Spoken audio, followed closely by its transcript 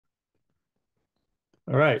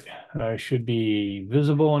All right, I should be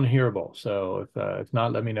visible and hearable. So if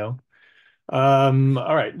not, let me know.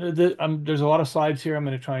 All right, there's a lot of slides here. I'm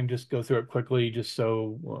going to try and just go through it quickly, just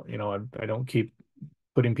so well, I don't keep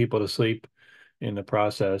putting people to sleep in the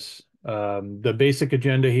process. The basic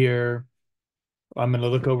agenda here. I'm going to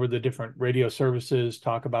look over the different radio services,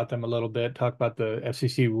 talk about them a little bit, talk about the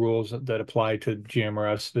FCC rules that apply to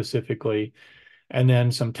GMRS specifically, and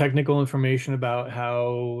then some technical information about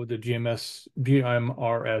how the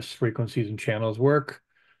GMRS frequencies and channels work,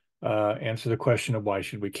 answer the question of why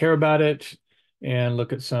should we care about it, and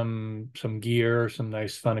look at some gear, some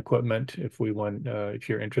nice fun equipment if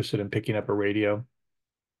you're interested in picking up a radio.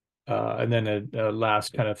 And then a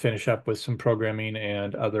last kind of finish up with some programming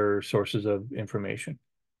and other sources of information.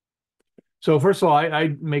 So first of all,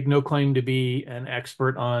 I make no claim to be an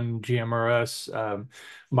expert on GMRS.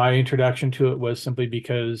 My introduction to it was simply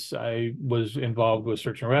because I was involved with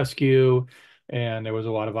search and rescue, and there was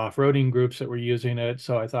a lot of off-roading groups that were using it.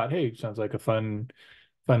 So I thought, hey, sounds like a fun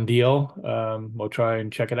deal. We'll try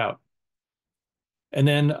and check it out. And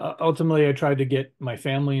then ultimately, I tried to get my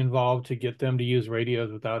family involved to get them to use radios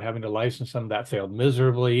without having to license them. That failed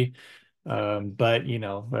miserably. But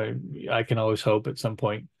I can always hope at some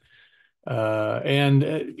point.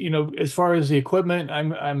 As far as the equipment,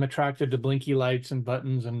 I'm attracted to blinky lights and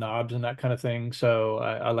buttons and knobs and that kind of thing. So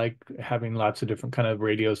I like having lots of different kind of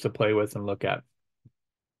radios to play with and look at.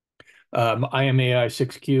 I am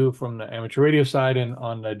AI6Q from the amateur radio side, and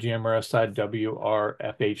on the GMRS side,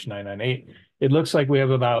 WRFH998. It looks like we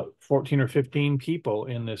have about 14 or 15 people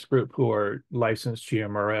in this group who are licensed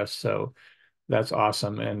GMRS. So that's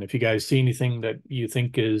awesome. And if you guys see anything that you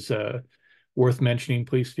think is worth mentioning,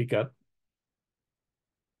 please speak up.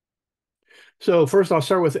 So first I'll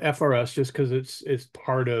start with FRS just because it's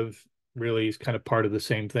part of really is kind of part of the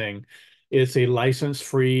same thing. It's a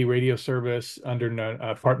license-free radio service under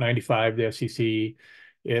Part 95, the FCC.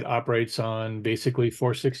 It operates on basically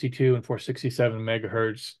 462 and 467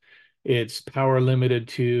 megahertz. It's power limited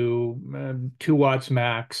to 2 watts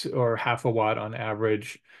max or half a watt on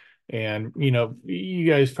average. And you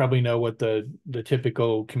guys probably know what the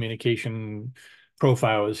typical communication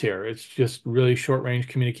profile is here. It's just really short range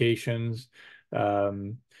communications.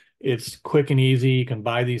 um, it's quick and easy. You can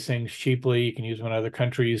buy these things cheaply. You can use them in other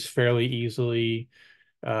countries fairly easily.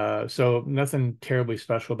 So nothing terribly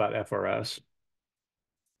special about FRS.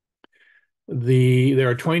 There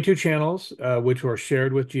are 22 channels, which were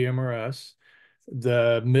shared with GMRS.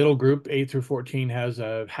 The middle group, 8 through 14, has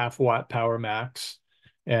a half watt power max,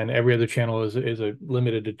 and every other channel is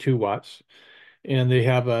limited to 2 watts. And they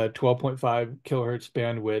have a 12.5 kilohertz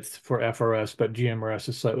bandwidth for FRS, but GMRS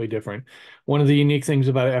is slightly different. One of the unique things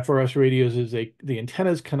about FRS radios is the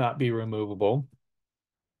antennas cannot be removable,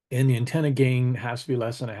 and the antenna gain has to be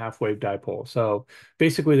less than a half wave dipole. So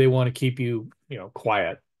basically, they want to keep you,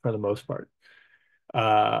 quiet for the most part.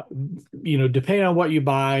 Uh, Depending on what you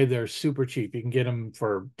buy, they're super cheap. You can get them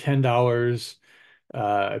for $10.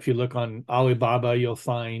 If you look on Alibaba, you'll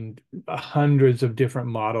find hundreds of different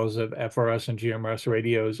models of FRS and GMRS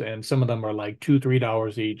radios, and some of them are like $2,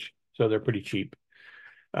 $3 each, so they're pretty cheap.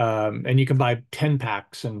 And you can buy 10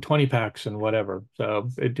 packs and 20 packs and whatever. So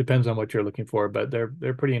it depends on what you're looking for, but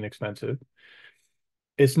they're pretty inexpensive.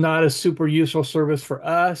 It's not a super useful service for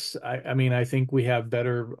us. I mean, I think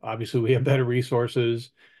obviously we have better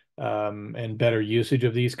resources, and better usage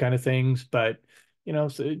of these kind of things, but so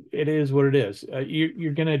it is what it is.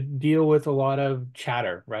 You're going to deal with a lot of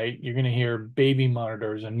chatter, right? You're going to hear baby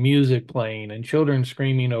monitors and music playing and children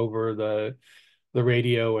screaming over the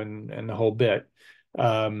radio and the whole bit.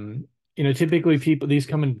 Typically these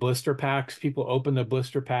come in blister packs. People open the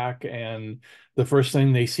blister pack and the first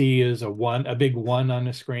thing they see is a big one on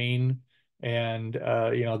the screen. And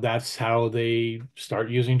that's how they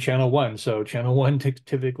start using channel one. So channel one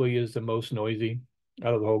typically is the most noisy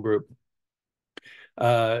out of the whole group.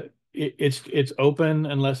 It's open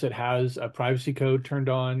unless it has a privacy code turned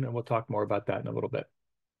on, and we'll talk more about that in a little bit.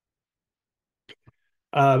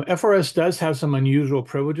 FRS does have some unusual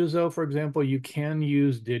privileges, though. For example, you can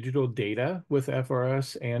use digital data with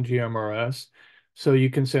FRS and GMRS. So you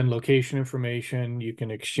can send location information, you can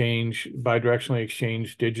bidirectionally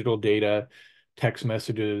exchange digital data, text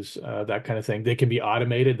messages, that kind of thing. They can be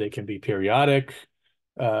automated, they can be periodic,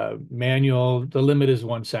 manual. The limit is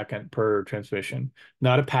 1 second per transmission.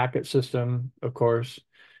 Not a packet system, of course.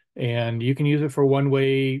 And you can use it for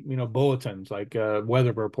one-way, bulletins like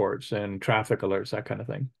weather reports and traffic alerts, that kind of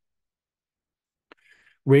thing.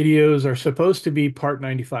 Radios are supposed to be Part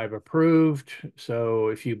 95 approved. So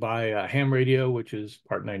if you buy a ham radio, which is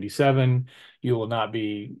Part 97, you will not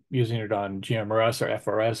be using it on GMRS or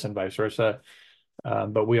FRS and vice versa.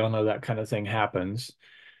 But we all know that kind of thing happens.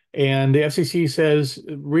 And the FCC says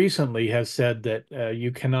recently has said that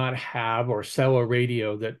you cannot have or sell a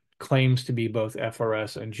radio that claims to be both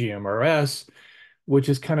FRS and GMRS, which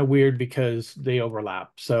is kind of weird because they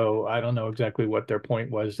overlap. So I don't know exactly what their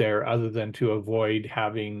point was there, other than to avoid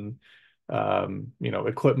having,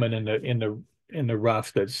 equipment in the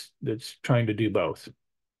rough that's trying to do both.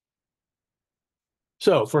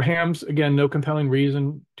 So for hams, again, no compelling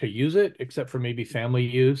reason to use it except for maybe family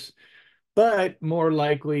use. But more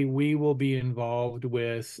likely, we will be involved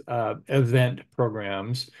with event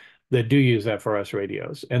programs that do use FRS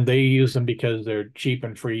radios, and they use them because they're cheap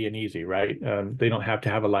and free and easy, right? They don't have to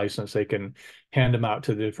have a license. They can hand them out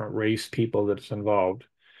to the different race people that's involved.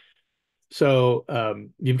 So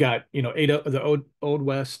you've got, the Old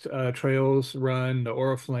West Trails Run, the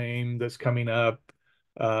Oriflame that's coming up.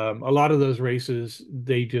 A lot of those races,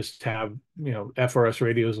 they just have, FRS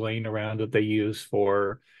radios laying around that they use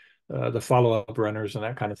for the follow-up runners and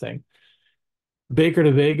that kind of thing. Baker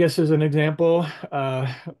to Vegas is an example,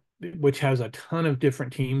 which has a ton of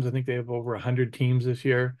different teams. I think they have over 100 teams this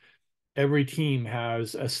year. Every team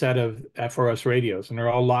has a set of FRS radios, and they're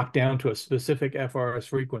all locked down to a specific FRS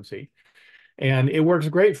frequency. And it works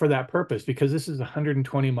great for that purpose because this is a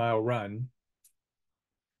 120-mile run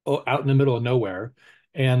out in the middle of nowhere.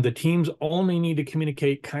 And the teams only need to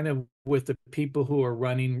communicate kind of with the people who are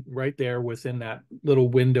running right there within that little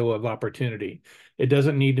window of opportunity. It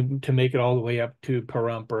doesn't need to make it all the way up to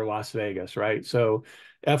Pahrump or Las Vegas, right? So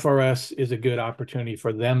FRS is a good opportunity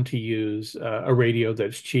for them to use a radio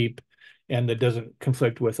that's cheap and that doesn't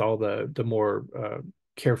conflict with all the more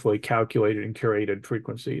carefully calculated and curated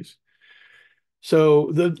frequencies.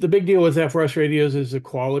 So the big deal with FRS radios is the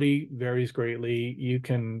quality varies greatly. You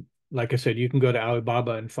can, like I said, you can go to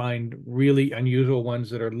Alibaba and find really unusual ones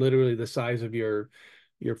that are literally the size of your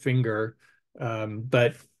finger,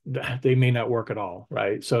 but they may not work at all,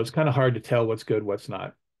 right? So it's kind of hard to tell what's good, what's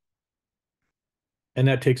not. And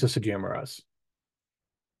that takes us to GMRS.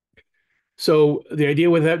 So the idea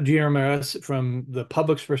with that GMRS from the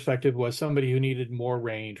public's perspective was somebody who needed more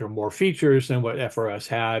range or more features than what FRS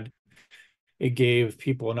had. It gave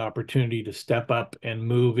people an opportunity to step up and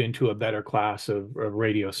move into a better class of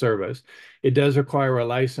radio service. It does require a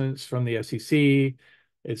license from the SEC.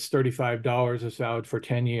 It's $35. It's valid for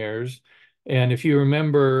 10 years. And if you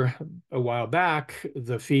remember a while back,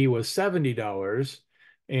 the fee was $70.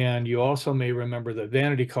 And you also may remember that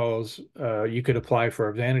vanity calls, you could apply for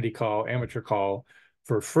a vanity call, amateur call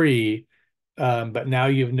for free. But now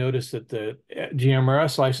you've noticed that the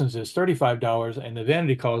GMRS license is $35 and the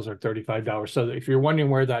vanity calls are $35. So if you're wondering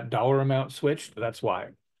where that dollar amount switched, that's why.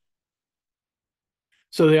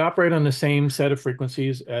 So they operate on the same set of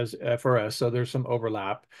frequencies as FRS, so there's some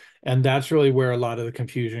overlap. And that's really where a lot of the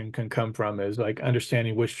confusion can come from, is like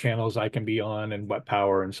understanding which channels I can be on and what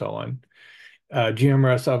power and so on.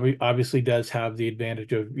 GMRS obviously does have the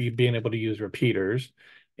advantage of you being able to use repeaters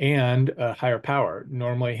and higher power.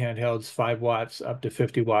 Normally handhelds 5 watts up to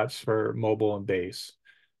 50 watts for mobile and base.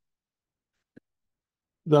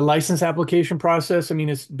 The license application process, I mean,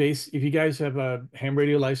 it's based, if you guys have a ham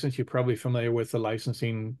radio license, you're probably familiar with the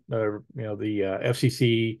licensing, the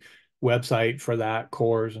FCC website for that,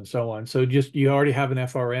 cores and so on. So just, you already have an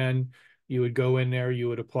FRN, you would go in there, you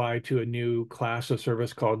would apply to a new class of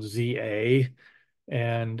service called ZA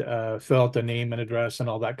and fill out the name and address and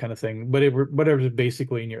all that kind of thing. But whatever's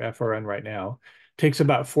basically in your FRN right now. Takes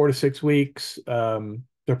about 4 to 6 weeks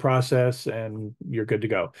to process, and you're good to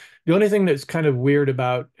go. The only thing that's kind of weird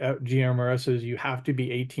about GMRS is you have to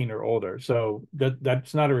be 18 or older. So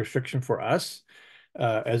that's not a restriction for us.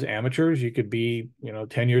 As amateurs, you could be,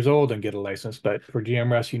 10 years old and get a license, but for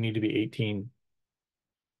GMRS, you need to be 18.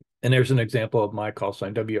 And there's an example of my call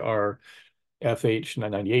sign,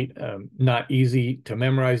 WRFH998. Not easy to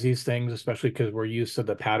memorize these things, especially because we're used to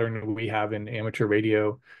the pattern we have in amateur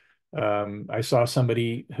radio. I saw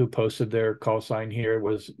somebody who posted their call sign here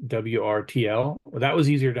was WRTL. Well, that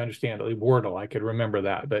was easier to understand. Wordle, I could remember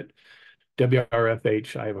that, but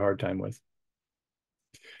WRFH, I have a hard time with.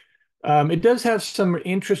 It does have some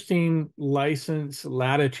interesting license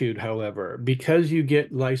latitude, however, because you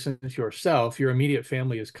get licensed yourself, your immediate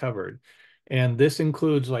family is covered. And this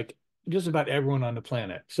includes like just about everyone on the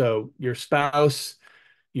planet. So your spouse,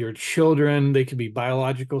 your children, they could be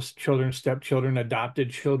biological children, stepchildren, adopted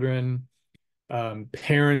children,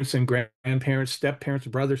 parents and grandparents, step parents,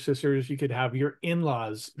 brothers, sisters. You could have your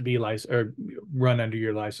in-laws be licensed or run under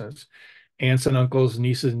your license. Aunts and uncles,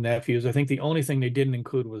 nieces and nephews. I think the only thing they didn't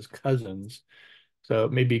include was cousins. So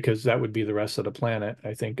maybe because that would be the rest of the planet,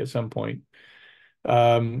 I think, at some point.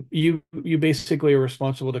 You basically are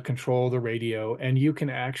responsible to control the radio, and you can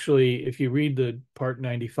actually, if you read the Part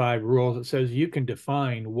 95 rules, it says you can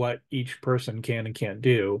define what each person can and can't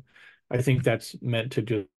do. I think that's meant to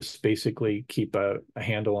just basically keep a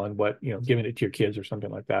handle on what, giving it to your kids or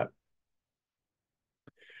something like that.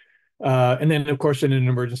 And then, of course, in an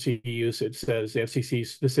emergency use, it says the FCC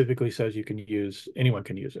specifically says anyone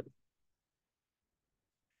can use it.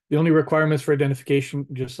 The only requirements for identification,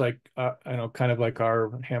 just like I know, kind of like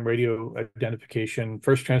our ham radio identification,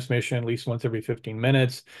 first transmission at least once every 15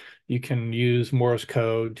 minutes. You can use Morse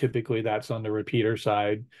code. Typically, that's on the repeater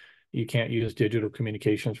side. You can't use digital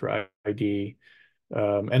communications for ID.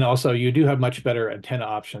 And also, you do have much better antenna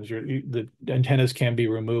options. The antennas can be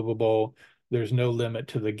removable. There's no limit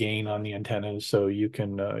to the gain on the antennas, so you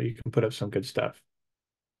can put up some good stuff.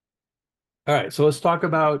 All right, so let's talk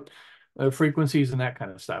about frequencies and that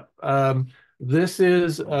kind of stuff. This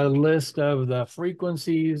is a list of the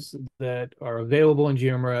frequencies that are available in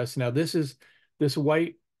GMRS. Now, this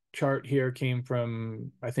white chart here came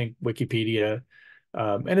from, I think, Wikipedia,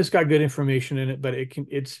 and it's got good information in it, but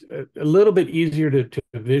it's a little bit easier to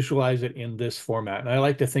visualize it in this format. And I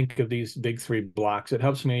like to think of these big three blocks. It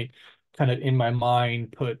helps me kind of in my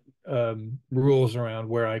mind put rules around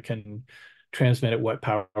where I can transmit at what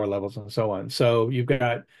power levels and so on. So you've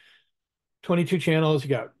got 22 channels. You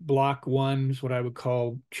got block ones, what I would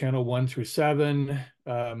call channel 1 through 7.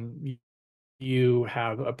 You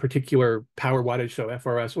have a particular power wattage, so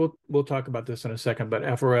FRS. We'll talk about this in a second, but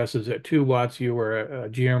FRS is at 2 watts. You were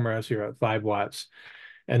at GMRS, you're at 5 watts.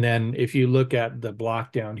 And then if you look at the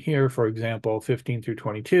block down here, for example, 15 through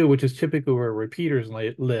 22, which is typically where repeaters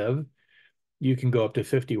live, you can go up to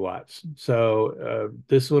 50 watts. So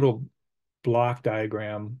this little block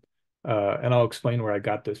diagram, and I'll explain where I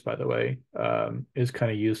got this, by the way, is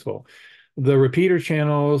kind of useful. The repeater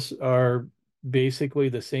channels are basically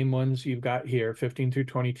the same ones you've got here, 15 through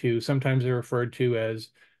 22. Sometimes they're referred to as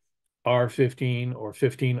R15 or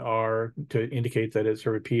 15R to indicate that it's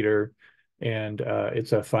a repeater, and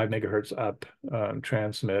it's a 5 megahertz up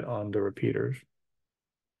transmit on the repeaters.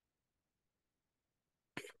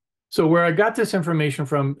 So where I got this information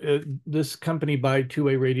from, this company Buy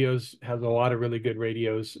Two-Way Radios has a lot of really good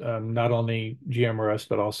radios, not only GMRS,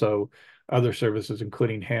 but also other services,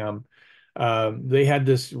 including ham. They had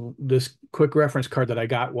this quick reference card that I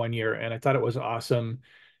got one year, and I thought it was awesome.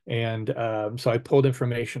 And so I pulled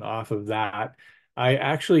information off of that. I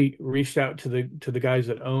actually reached out to the guys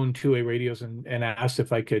that own two-way radios and asked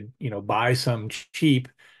if I could, buy some cheap,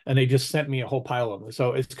 and they just sent me a whole pile of them.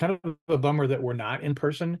 So it's kind of a bummer that we're not in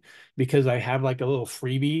person, because I have like a little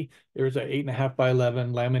freebie. There's an 8.5 by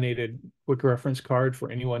 11 laminated quick reference card for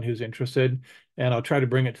anyone who's interested, and I'll try to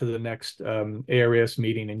bring it to the next ARES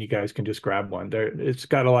meeting, and you guys can just grab one. It's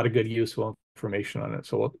got a lot of good useful information on it.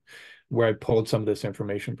 So where I pulled some of this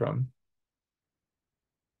information from.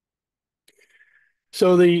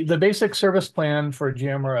 So the basic service plan for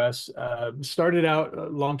GMRS started out a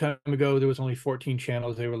long time ago. There was only 14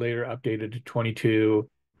 channels. They were later updated to 22.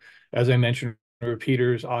 As I mentioned,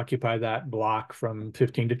 repeaters occupy that block from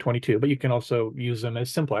 15 to 22, but you can also use them as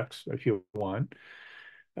simplex if you want.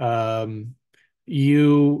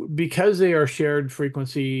 Because they are shared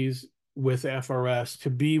frequencies with FRS, to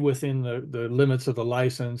be within the limits of the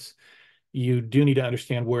license, you do need to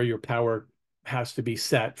understand where your power has to be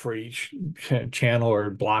set for each channel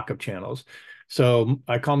or block of channels. So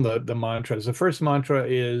I call them the mantras. The first mantra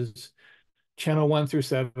is channel 1 through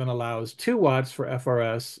 7 allows 2 watts for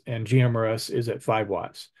FRS, and GMRS is at 5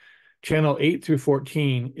 watts. Channel 8 through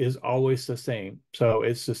 14 is always the same. So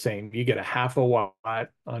it's the same. You get a half a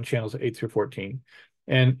watt on channels 8 through 14.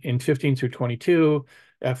 And in 15 through 22,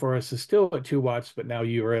 FRS is still at 2 watts, but now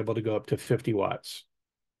you are able to go up to 50 watts.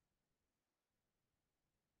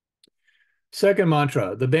 Second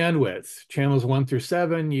mantra, the bandwidth. Channels 1 through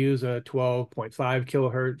 7 use a 12.5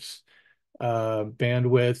 kilohertz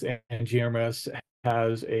bandwidth, and GMRS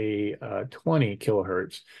has a 20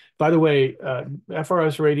 kilohertz. By the way,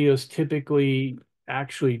 FRS radios typically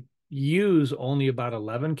actually use only about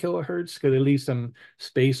 11 kilohertz, because they leave some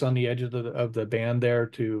space on the edge of the band there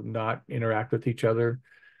to not interact with each other.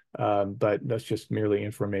 But that's just merely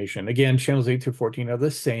information. Again, channels 8 through 14 are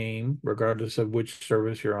the same, regardless of which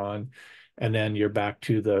service you're on. And then you're back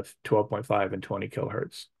to the 12.5 and 20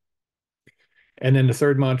 kilohertz. And then the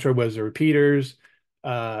third mantra was the repeaters.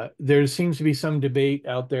 There seems to be some debate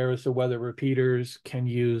out there as to whether repeaters can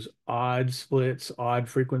use odd splits, odd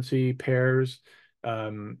frequency pairs.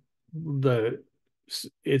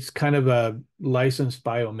 It's kind of a license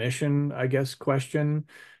by omission, I guess, question.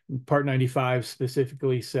 Part 95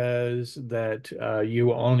 specifically says that you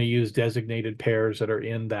will only use designated pairs that are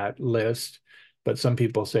in that list, but some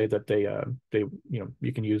people say that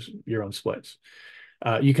you can use your own splits.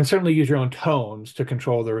 You can certainly use your own tones to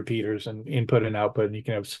control the repeaters and input and output, and you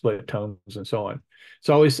can have split tones and so on. It's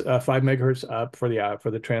always 5 megahertz up for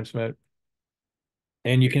the transmit,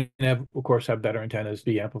 and you can have, of course, have better antennas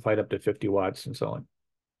be amplified up to 50 watts and so on.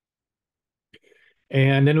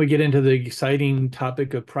 And then we get into the exciting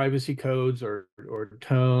topic of privacy codes or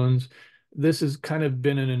tones. This has kind of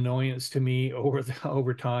been an annoyance to me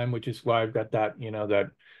over time, which is why I've got that,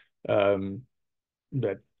 um,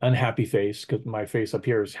 that unhappy face, because my face up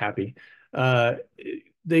here is happy. Uh,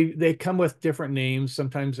 they come with different names.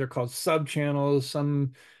 Sometimes they're called sub-channels.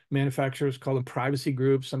 Some manufacturers call them privacy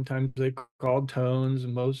groups. Sometimes they're called tones.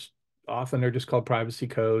 Most often they're just called privacy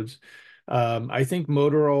codes. I think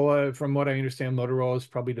Motorola, from what I understand, Motorola is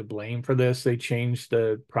probably to blame for this. They changed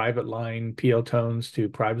the private line PL tones to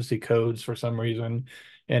privacy codes for some reason,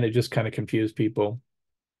 and it just kind of confused people.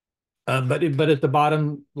 But at the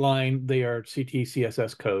bottom line, they are CT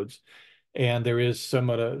CSS codes, and there is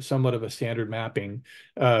somewhat of a standard mapping.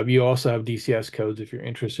 You also have DCS codes if you're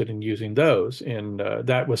interested in using those, and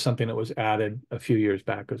that was something that was added a few years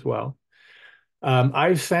back as well.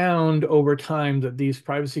 I've found over time that these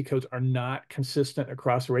privacy codes are not consistent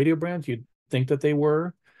across radio brands. You'd think that they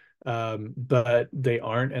were, but they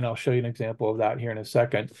aren't, and I'll show you an example of that here in a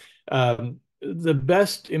second. In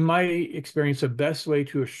my experience, the best way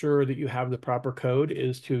to assure that you have the proper code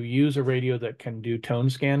is to use a radio that can do tone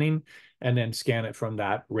scanning and then scan it from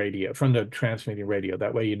that radio, from the transmitting radio.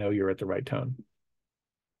 That way you know you're at the right tone.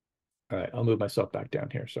 All right, I'll move myself back down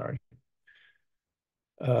here, sorry.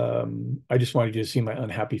 I just wanted you to see my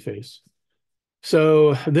unhappy face.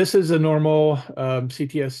 So this is a normal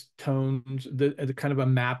CTS tones, the kind of a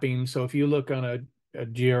mapping. So if you look on a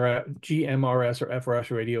GMRS or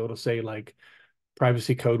FRS radio, it'll say like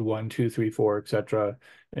privacy code 1, 2, 3, 4, etc.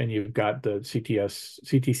 And you've got the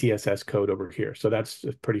CTCSS code over here. So that's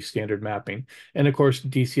a pretty standard mapping. And of course,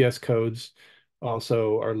 DCS codes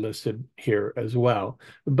also are listed here as well.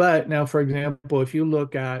 But now, for example, if you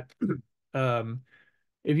look at some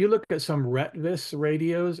RETVIS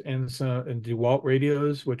radios and DeWalt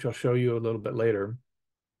radios, which I'll show you a little bit later,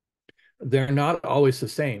 they're not always the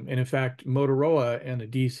same. And in fact, Motorola and the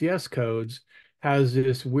DCS codes has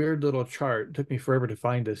this weird little chart. It took me forever to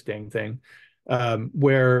find this dang thing,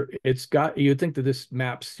 where you'd think that this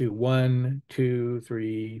maps to 1, 2,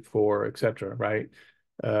 3, 4, etc., right?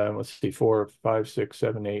 Let's see, 4, 5, 6,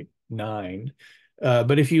 7, 8, 9.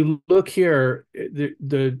 But if you look here,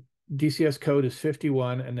 the DCS code is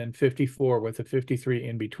 51 and then 54 with a 53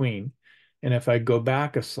 in between. And if I go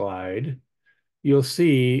back a slide, you'll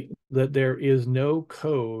see that there is no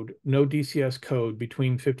DCS code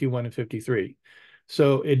between 51 and 53.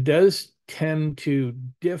 So it does tend to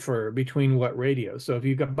differ between what radio. So if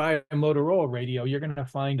you buy a Motorola radio, you're going to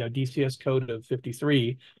find a DCS code of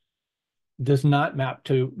 53 does not map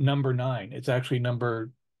to number 9. It's actually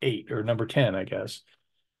number 8 or number 10, I guess.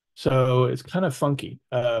 So it's kind of funky.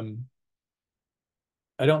 I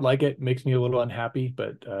don't like it. It makes me a little unhappy,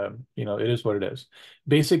 but it is what it is.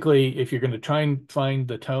 Basically, if you're going to try and find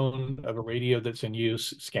the tone of a radio that's in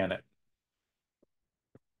use, scan it.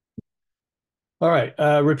 All right,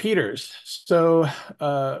 repeaters. So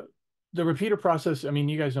the repeater process, I mean,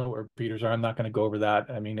 you guys know what repeaters are. I'm not going to go over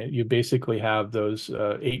that. I mean, you basically have those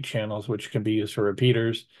 8 channels, which can be used for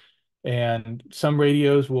repeaters. And some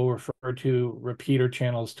radios will refer to repeater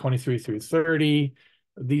channels 23 through 30.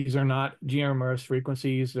 These are not GMRS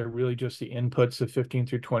frequencies. They're really just the inputs of 15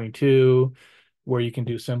 through 22, where you can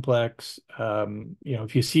do simplex.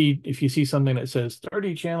 If you see something that says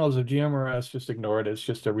 30 channels of GMRS, just ignore it. It's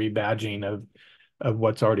just a rebadging of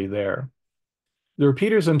what's already there. The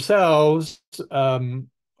repeaters themselves, some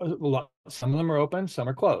of them are open, some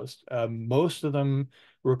are closed. Most of them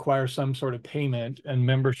require some sort of payment and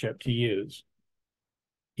membership to use.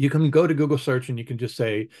 You can go to Google search and you can just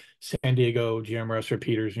say San Diego GMRS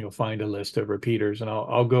repeaters, and you'll find a list of repeaters. And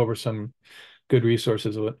I'll go over some good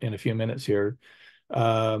resources in a few minutes here.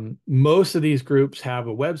 Most of these groups have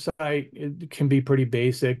a website. It can be pretty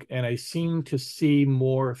basic, and I seem to see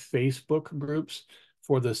more Facebook groups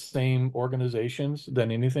for the same organizations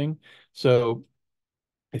than anything. So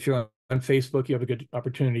if you're on Facebook, you have a good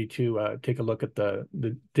opportunity to take a look at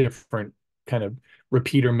the different kind of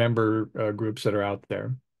repeater member groups that are out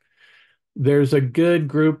there. There's a good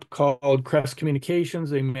group called Crest Communications.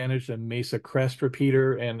 They manage the Mesa Crest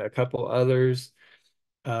repeater and a couple others.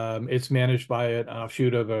 It's managed by an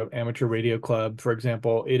offshoot of an amateur radio club. For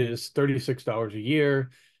example, it is $36 a year.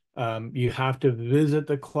 You have to visit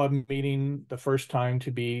the club meeting the first time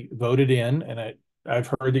to be voted in, and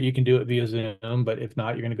I've heard that you can do it via Zoom, but if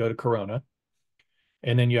not, you're going to go to Corona,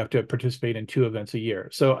 and then you have to participate in 2 events a year.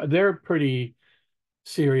 So they're pretty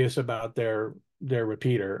serious about their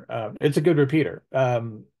repeater. It's a good repeater,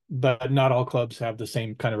 but not all clubs have the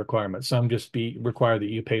same kind of requirements. Some just be require that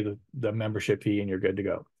you pay the membership fee and you're good to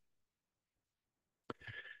go.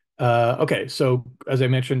 Okay, so as I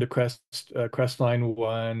mentioned, the Crestline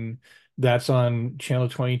one, that's on channel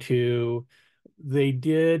 22. They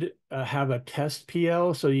did have a test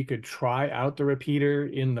PL, so you could try out the repeater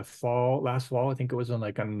in the last fall. I think it was in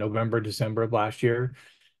like on November, December of last year.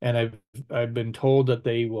 And I've been told that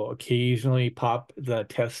they will occasionally pop the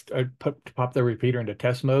repeater into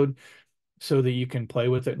test mode so that you can play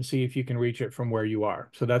with it and see if you can reach it from where you are.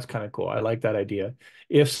 So that's kind of cool. I like that idea.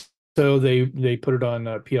 If so, they put it on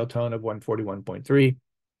a PL tone of 141.3.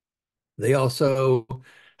 They also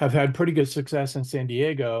have had pretty good success in San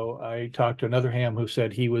Diego. I talked to another ham who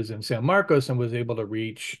said he was in San Marcos and was able to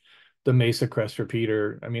reach the Mesa Crest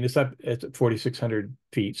repeater. I mean, it's up at 4,600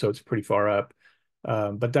 feet, so it's pretty far up.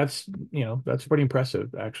 But that's pretty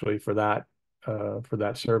impressive actually for that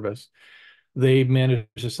service. They manage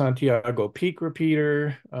the Santiago Peak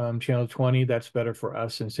repeater, channel 20. That's better for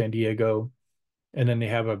us in San Diego. And then they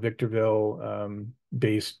have a Victorville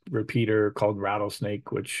based repeater called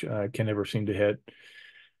Rattlesnake, which can never seem to hit.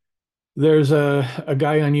 There's a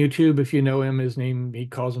guy on YouTube, if you know him, he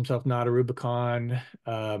calls himself Not a Rubicon.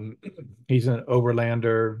 He's an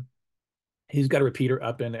overlander. He's got a repeater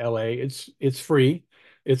up in LA. It's free,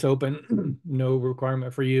 it's open, no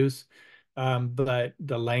requirement for use. But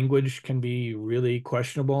the language can be really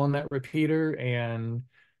questionable on that repeater, and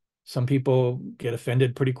some people get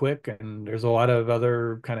offended pretty quick. And there's a lot of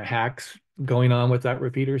other kind of hacks going on with that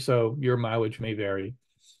repeater, so your mileage may vary.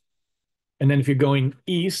 And then if you're going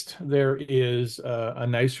east, there is a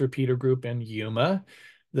nice repeater group in Yuma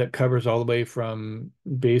that covers all the way from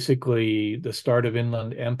basically the start of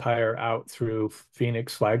Inland Empire out through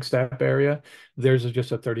Phoenix, Flagstaff area. There's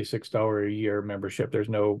just a $36 a year membership. There's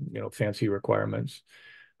no, fancy requirements.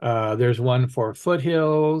 There's one for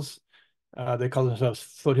Foothills. They call themselves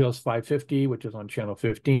Foothills 550, which is on channel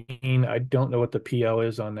 15. I don't know what the PL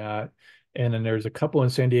is on that. And then there's a couple in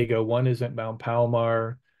San Diego. One is at Mount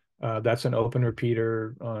Palomar. That's an open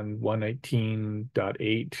repeater on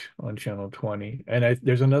 119.8 on channel 20. And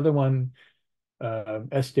there's another one,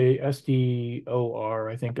 SDOR,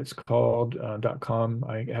 I think it's called, .com.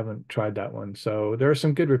 I haven't tried that one. So there are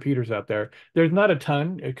some good repeaters out there. There's not a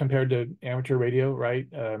ton compared to amateur radio, right?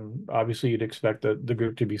 Obviously, you'd expect the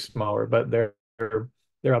group to be smaller, but they're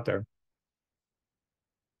out there.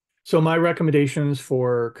 So my recommendations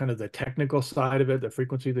for kind of the technical side of it, the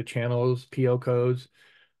frequency of the channels, PO codes,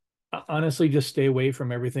 honestly, just stay away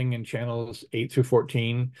from everything in channels 8 through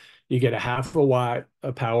 14. You get a half a watt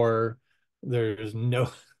of power. There's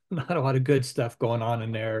not a lot of good stuff going on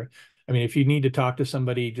in there. I mean, if you need to talk to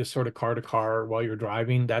somebody just sort of car to car while you're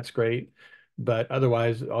driving, that's great. But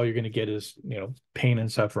otherwise, all you're going to get is, pain and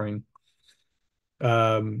suffering.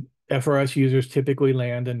 FRS users typically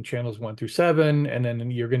land in channels 1 through 7, and then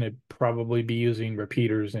you're going to probably be using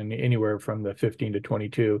repeaters in anywhere from the 15 to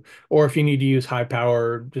 22. Or if you need to use high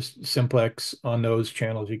power, just simplex on those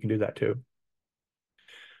channels, you can do that too.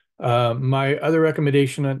 My other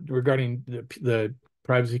recommendation regarding the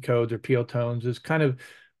privacy codes or PL tones is kind of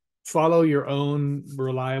follow your own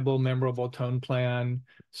reliable, memorable tone plan.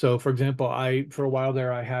 So for example, for a while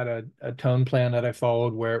there, I had a tone plan that I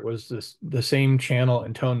followed where it was the same channel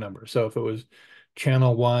and tone number. So if it was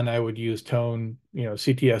channel 1, I would use tone,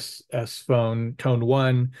 CTSS phone, tone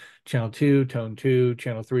 1, channel 2, tone 2,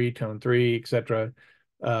 channel 3, tone 3, etc.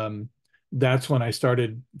 That's when I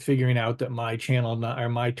started figuring out that my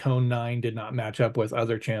my tone 9 did not match up with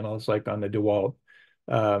other channels like on the DeWalt.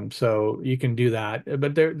 So you can do that,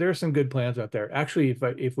 but there are some good plans out there. Actually,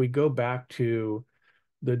 if we go back to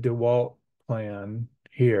the DeWalt plan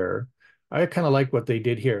here, I kind of like what they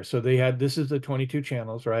did here. So this is the 22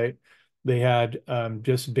 channels, right? They had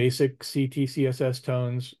just basic CT/CSS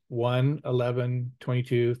tones, 1, 11,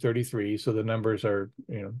 22, 33. So the numbers are,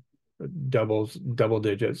 double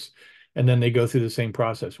digits. And then they go through the same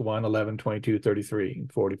process, 1, 11, 22, 33,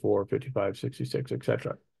 44, 55, 66,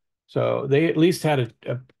 etc. So they at least had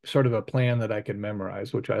a sort of a plan that I could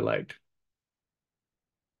memorize, which I liked.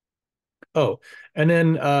 Oh, and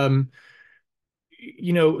then some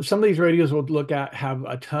of these radios we'll look at have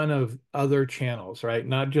a ton of other channels, right?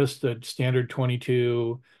 Not just the standard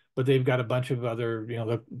 22, but they've got a bunch of other,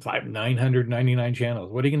 the 999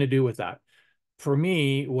 channels. What are you going to do with that? for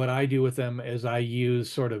me, what I do with them is I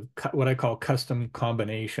use sort of what I call custom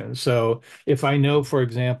combinations. So if I know, for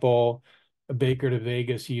example, Baker to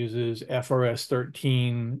Vegas uses FRS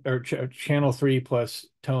 13 or channel 3 plus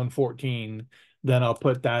tone 14, then I'll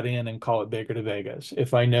put that in and call it Baker to Vegas.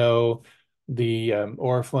 If I know the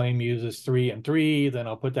Oriflame uses 3 and 3, then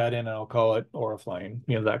I'll put that in and I'll call it Oriflame,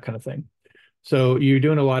 that kind of thing. So you're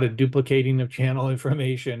doing a lot of duplicating of channel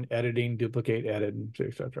information, editing, duplicate, edit,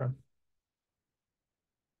 etc.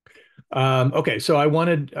 Okay, so I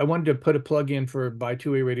wanted to put a plug in for buy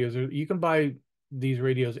two-way radios. You can buy these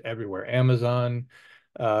radios everywhere. Amazon,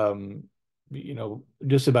 um,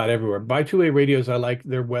 just about everywhere. Buy two-way radios, I like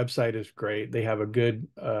their website is great. They have a good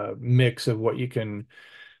mix of what you can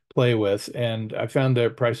play with, and I found their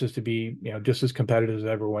prices to be, just as competitive as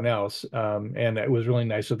everyone else. And it was really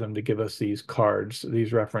nice of them to give us these cards,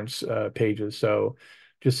 these reference pages. So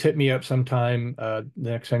just hit me up sometime the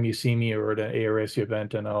next time you see me or at an ARES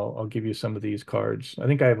event, and I'll give you some of these cards. I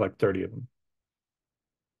think I have like 30 of them.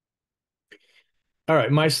 All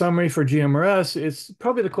right, my summary for GMRS, it's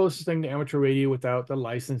probably the closest thing to amateur radio without the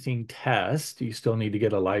licensing test. You still need to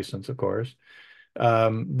get a license, of course.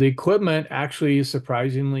 The equipment actually is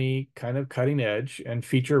surprisingly kind of cutting edge and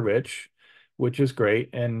feature rich, which is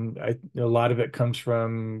great. And a lot of it comes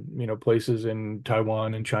from, places in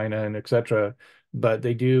Taiwan and China and et cetera. But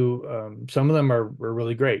they do, some of them are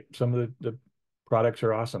really great. Some of the products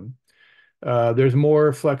are awesome. There's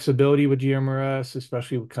more flexibility with GMRS,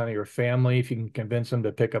 especially with kind of your family, if you can convince them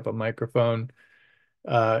to pick up a microphone.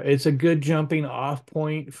 It's a good jumping off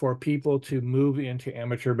point for people to move into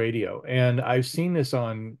amateur radio. And I've seen this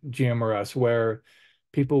on GMRS where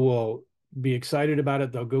people will be excited about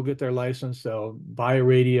it. They'll go get their license, they'll buy a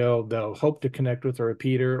radio, they'll hope to connect with a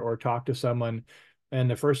repeater or talk to someone. And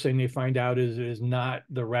the first thing they find out is it is not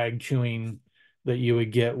the rag chewing that you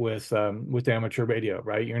would get with amateur radio,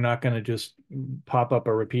 right? You're not going to just pop up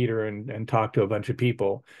a repeater and talk to a bunch of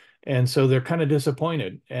people. And so they're kind of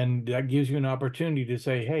disappointed. And that gives you an opportunity to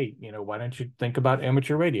say, hey, why don't you think about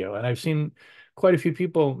amateur radio? And I've seen quite a few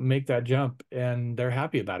people make that jump and they're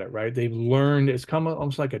happy about it, right? They've learned, it's come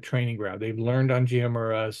almost like a training ground. They've learned on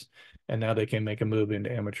GMRS and now they can make a move into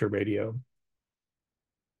amateur radio.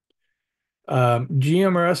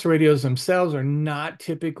 GMRS radios themselves are not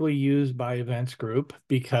typically used by events group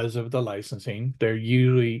because of the licensing. They're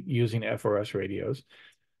usually using FRS radios.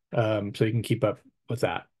 So you can keep up with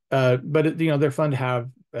that. But they're fun to have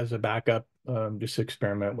as a backup, just to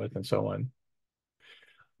experiment with and so on.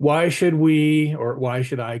 Why should we or why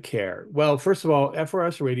should I care? Well, first of all,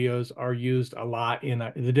 FRS radios are used a lot in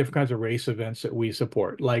the different kinds of race events that we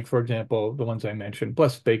support. Like, for example, the ones I mentioned,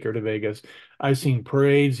 plus Baker to Vegas. I've seen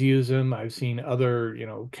parades use them. I've seen other,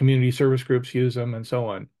 community service groups use them and so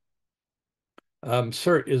on.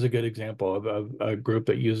 CERT is a good example of a group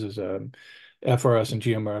that uses FRS and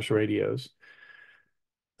GMRS radios.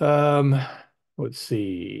 Um, let's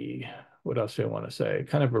see. What else do I want to say?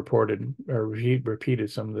 Kind of reported or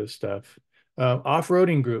repeated some of this stuff.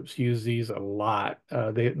 Off-roading groups use these a lot.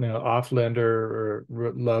 Offlander or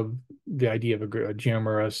love the idea of a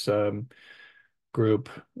GMRS group.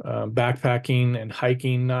 Backpacking and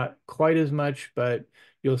hiking, not quite as much, but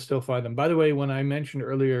you'll still find them. By the way, when I mentioned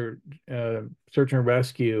earlier, search and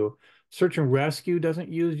rescue, search and rescue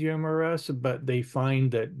doesn't use GMRS, but they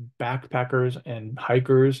find that backpackers and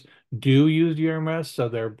hikers do use GMRS, so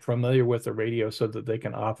they're familiar with the radio so that they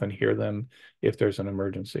can often hear them if there's an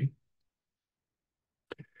emergency.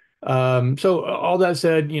 So all that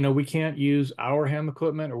said, we can't use our ham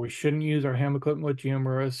equipment, or we shouldn't use our ham equipment with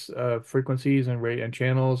GMRS frequencies and rate and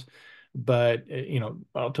channels, but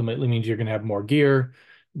ultimately means you're going to have more gear.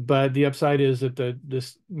 But the upside is that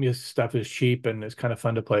this stuff is cheap and it's kind of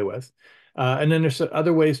fun to play with. And then there's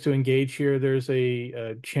other ways to engage here. There's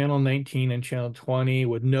a channel 19 and channel 20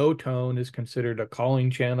 with no tone is considered a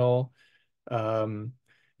calling channel. Um,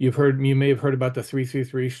 you may have heard about the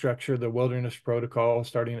 333 structure, the wilderness protocol,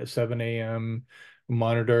 starting at 7 a.m.,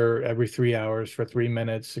 monitor every 3 hours for 3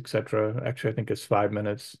 minutes, etc. Actually, I think it's 5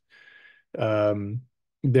 minutes. Um,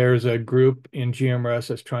 there's a group in GMRS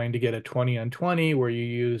that's trying to get a 20 on 20 where you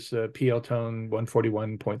use PL tone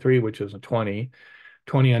 141.3, which is a 20.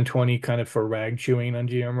 20 on 20 kind of for rag chewing on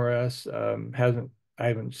GMRS. I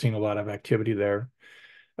haven't seen a lot of activity there.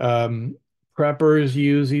 Um, Preppers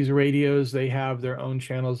use these radios. They have their own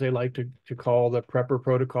channels they like to call the prepper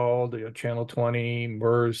protocol, the channel 20,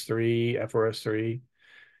 MERS 3, FRS 3.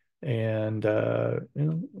 And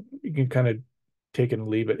you can kind of take it and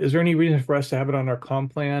leave it. Is there any reason for us to have it on our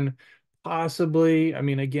comp plan? Possibly. I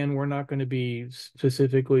mean, again, we're not going to be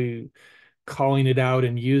specifically calling it out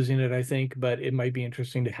and using it, I think, but it might be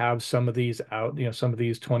interesting to have some of these out, some of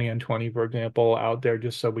these 20 on 20, for example, out there,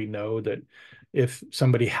 just so we know that if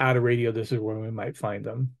somebody had a radio, this is where we might find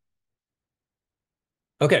them.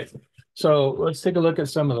 Okay, so let's take a look at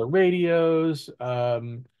some of the radios.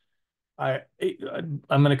 I I'm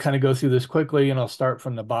going to kind of go through this quickly, and I'll start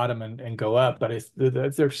from the bottom and go up. But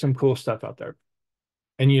there's some cool stuff out there.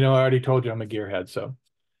 And I already told you I'm a gearhead. So,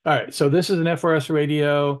 all right. So this is an FRS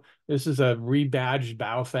radio. This is a rebadged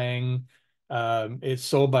Baofeng. It's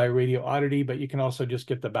sold by Radio Oddity, but you can also just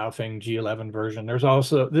get the Baofeng G11 version. There's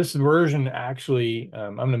also this version actually.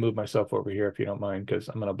 I'm going to move myself over here if you don't mind, because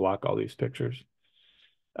I'm going to block all these pictures.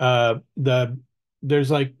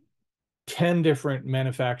 There's like 10 different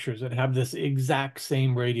manufacturers that have this exact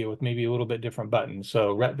same radio with maybe a little bit different buttons.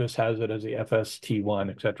 So Retvis has it as the FST1,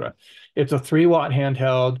 etc. It's a 3-watt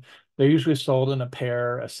handheld. They're usually sold in a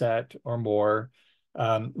pair, a set, or more.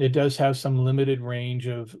 It does have some limited range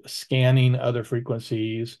of scanning other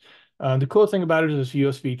frequencies. The cool thing about it is it's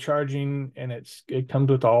USB charging, and it comes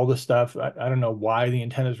with all the stuff. I don't know why the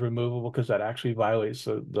antenna is removable, because that actually violates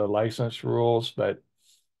the license rules, but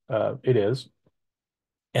it is.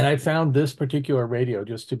 And I found this particular radio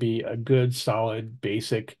just to be a good, solid,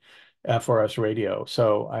 basic FRS radio.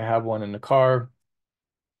 So I have one in the car.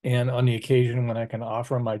 And on the occasion when I can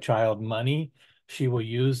offer my child money, she will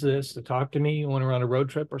use this to talk to me when we're on a road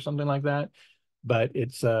trip or something like that. But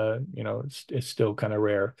it's still kind of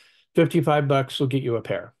rare. $55 will get you a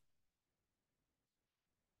pair.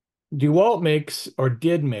 DeWalt makes, or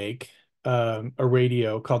did make, a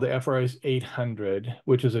radio called the FRS 800,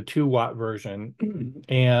 which is a 2-watt version,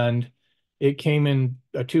 and it came in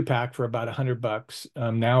a 2-pack for about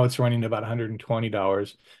 $100. Now it's running about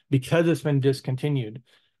 $120 because it's been discontinued.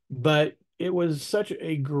 But it was such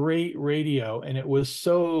a great radio, and it was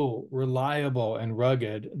so reliable and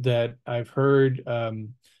rugged that I've heard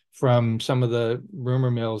from some of the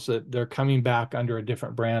rumor mills that they're coming back under a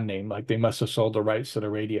different brand name, like they must have sold the rights to the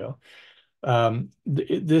radio.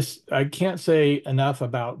 This I can't say enough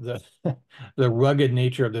about the the rugged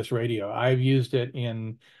nature of this radio. I've used it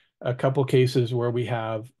in a couple cases where we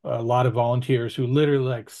have a lot of volunteers who literally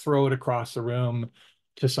like throw it across the room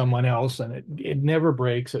to someone else, and it never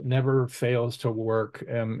breaks. It never fails to work.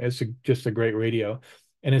 Just a great radio,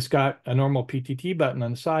 and it's got a normal PTT button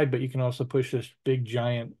on the side, but you can also push this big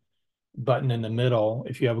giant button in the middle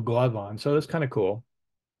if you have a glove on. So that's kind of cool.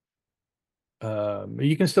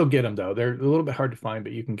 You can still get them though. They're a little bit hard to find,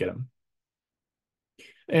 but you can get them.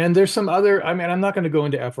 And there's some other, I mean, I'm not going to go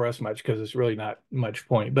into FRS much because it's really not much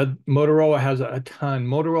point, but Motorola has a ton.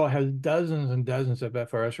 Motorola has dozens and dozens of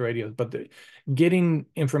FRS radios, but getting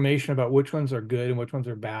information about which ones are good and which ones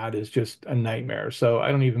are bad is just a nightmare. So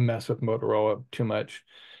I don't even mess with Motorola too much.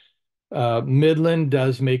 Midland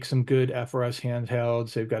does make some good FRS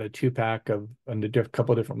handhelds. They've got a 2-pack of and a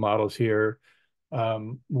couple of different models here.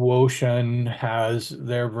 Woshan has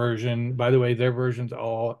their version. By the way, their versions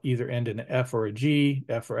all either end in an F or a G,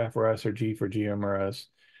 F for FRS or G for GMRS.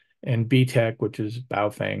 And BTEC, which is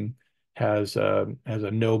Baofeng, has a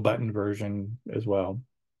no button version as well.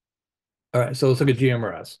 All right, so let's look at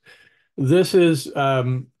GMRS. This is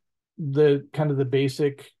the kind of the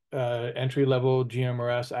basic entry level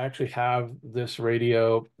GMRS. I actually have this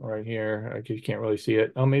radio right here. You can't really see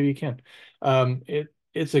it. Oh, maybe you can.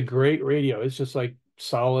 It's a great radio. It's just like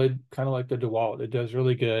solid, kind of like the DeWalt. It does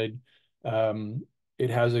really good. It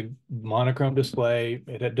has a monochrome display.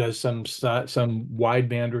 It does some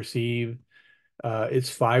wideband receive. It's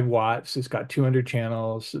 5 watts. It's got 200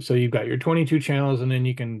 channels. So you've got your 22 channels, and then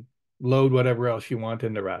you can load whatever else you want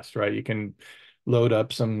in the rest, right? You can load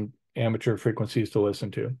up some amateur frequencies to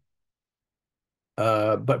listen to.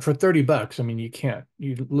 But for $30, I mean,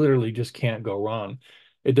 you literally just can't go wrong.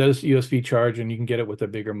 It does USB charge, and you can get it with a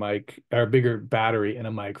bigger mic or bigger battery and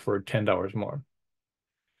a mic for $10 more.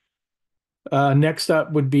 Next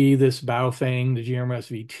up would be this Baofeng, the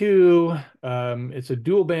GMRS V2. It's a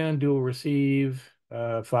dual band, dual receive,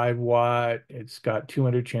 5 watt. It's got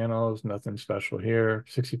 200 channels, nothing special here,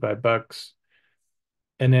 $65.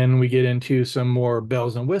 And then we get into some more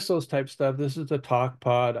bells and whistles type stuff. This is the Talk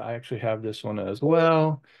Pod. I actually have this one as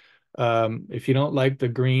well. If you don't like the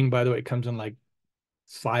green, by the way, it comes in like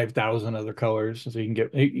 5,000 other colors. So you can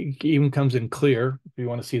it even comes in clear if you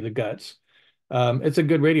want to see the guts. It's a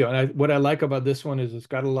good radio. And what I like about this one is it's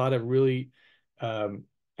got a lot of really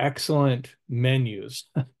excellent menus.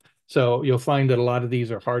 So you'll find that a lot of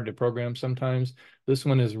these are hard to program sometimes. This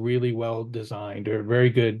one is really well designed, or very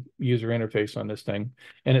good user interface on this thing.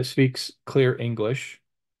 And it speaks clear English,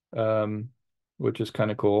 which is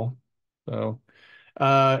kind of cool. So,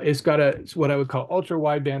 It's what I would call ultra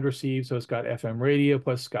wideband receive. So it's got FM radio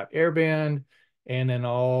plus it's got airband, and then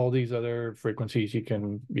all these other frequencies you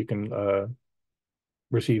can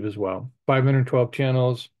receive as well. 512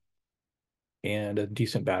 channels and a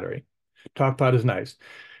decent battery. Talk pod is nice.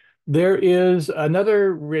 There is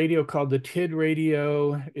another radio called the TID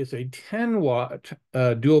radio. It's a 10-watt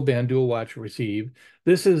dual band, dual watch receive.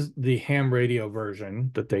 This is the ham radio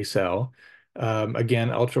version that they sell.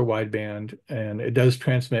 Again, ultra wideband, and it does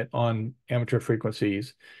transmit on amateur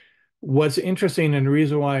frequencies. What's interesting and the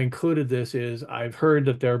reason why I included this is I've heard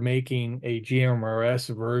that they're making a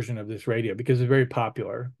GMRS version of this radio because it's very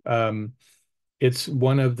popular. It's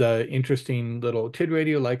one of the interesting little TID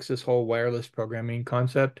radio likes this whole wireless programming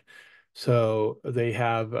concept. So they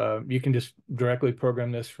have you can just directly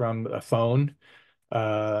program this from a phone.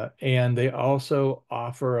 And they also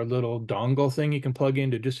offer a little dongle thing you can plug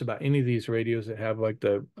into just about any of these radios that have like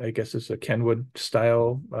I guess it's a Kenwood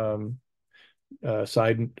style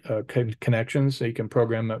side connections. So you can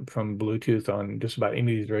program it from Bluetooth on just about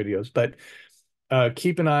any of these radios. But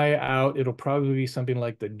keep an eye out. It'll probably be something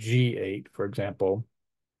like the G8, for example.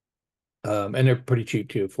 And they're pretty cheap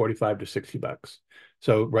too, 45 to 60 bucks.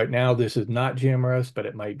 So right now this is not GMRS, but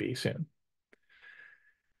it might be soon.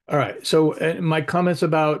 All right. So my comments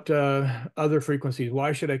about other frequencies.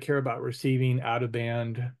 Why should I care about receiving out of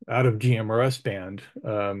GMRS band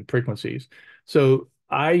frequencies? So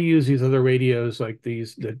I use these other radios like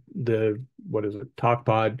the what is it,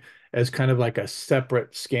 TalkPod as kind of like a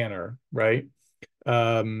separate scanner, right?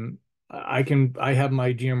 Um, I have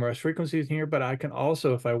my GMRS frequencies here, but I can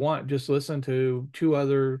also, if I want, just listen to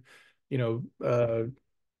you know, uh,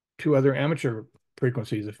 two other amateur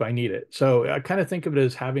frequencies if I need it. So I kind of think of it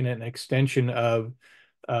as having an extension of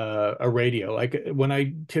a radio. Like when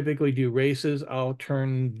I typically do races, I'll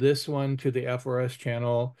turn this one to the FRS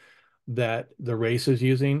channel that the race is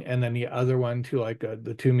using, and then the other one to like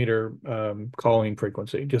the 2 meter calling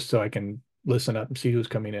frequency, just so I can listen up and see who's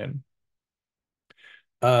coming in.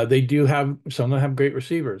 They do have some of them have great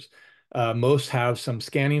receivers. Most have some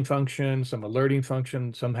scanning function, some alerting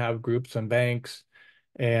function, some have groups and banks,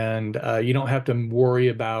 and you don't have to worry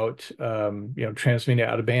about transmitting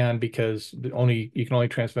out of band because you can only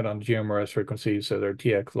transmit on GMRS frequencies, so they're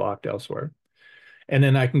TX locked elsewhere. And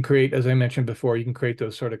then I can create, as I mentioned before, you can create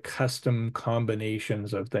those sort of custom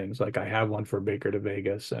combinations of things. Like I have one for Baker to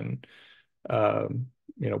Vegas and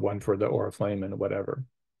one for the Oriflame and whatever.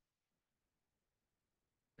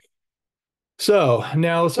 So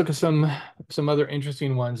now let's look at some other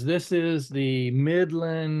interesting ones. This is the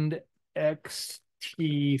Midland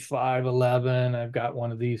XT511. I've got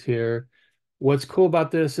one of these here. What's cool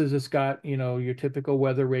about this is it's got, your typical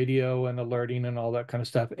weather radio and alerting and all that kind of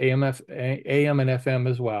stuff, AM and FM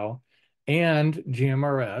as well, and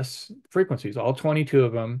GMRS frequencies, all 22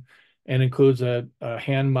 of them, and includes a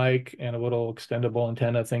hand mic and a little extendable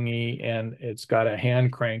antenna thingy, and it's got a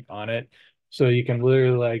hand crank on it. So you can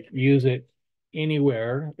literally like use it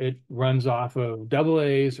anywhere. It runs off of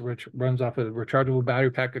AA's, which runs off of a rechargeable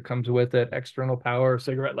battery pack that comes with it, external power,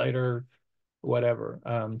 cigarette lighter, whatever.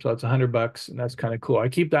 So it's $100, and that's kind of cool. I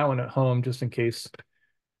keep that one at home just in case,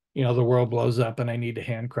 the world blows up and I need to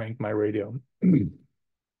hand crank my radio. And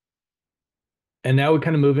now we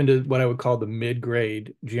kind of move into what I would call the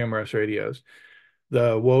mid-grade GMRS radios.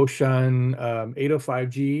 The Wouxun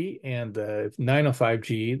 805G and the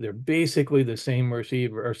 905G, they're basically the same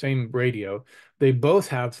receiver or same radio. They both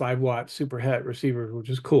have 5-watt super het receivers, which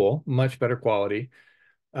is cool, much better quality.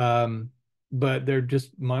 But they're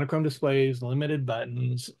just monochrome displays, limited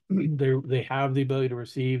buttons. They have the ability to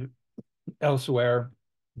receive elsewhere,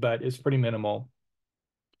 but it's pretty minimal.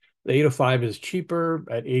 The 805 is cheaper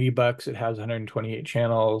at $80. It has 128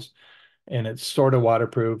 channels and it's sort of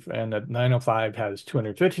waterproof. And the 905 has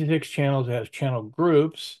 256 channels. It has channel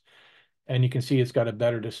groups, and you can see it's got a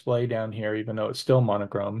better display down here, even though it's still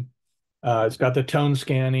monochrome. It's got the tone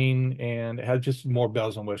scanning, and it has just more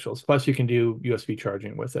bells and whistles. Plus, you can do USB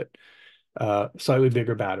charging with it. Slightly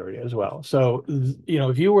bigger battery as well. So,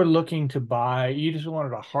 if you were looking to buy, you just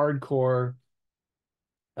wanted a hardcore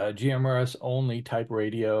GMRS only type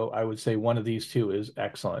radio, I would say one of these two is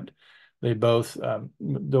excellent. They both, the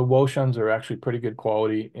Wouxuns are actually pretty good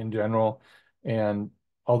quality in general. And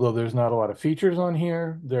although there's not a lot of features on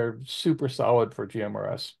here, they're super solid for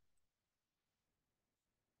GMRS.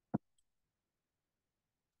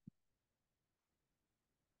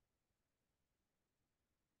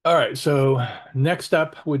 All right, so next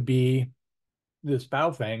up would be this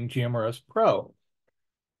Baofeng GMRS Pro.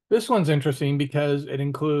 This one's interesting because it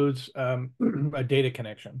includes a data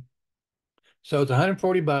connection. So it's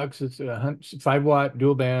 $140. It's a 5-watt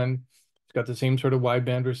dual band, It's got the same sort of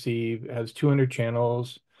wideband receive. It has 200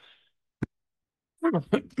 channels.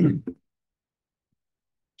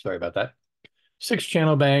 Sorry about that. 6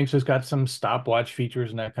 channel banks. It's got some stopwatch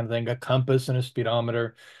features and that kind of thing, a compass and a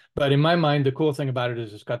speedometer. But in my mind, the cool thing about it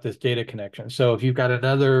is it's got this data connection. So if you've got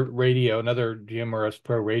another radio, another GMRS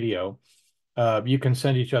Pro radio, you can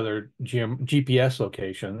send each other GPS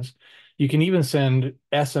locations. You can even send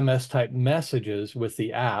SMS type messages with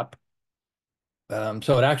the app.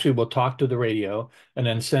 So it actually will talk to the radio and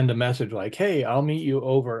then send a message like, hey, I'll meet you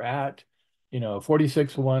over at,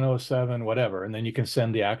 46107, whatever. And then you can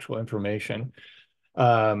send the actual information.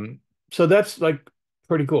 Um, so that's like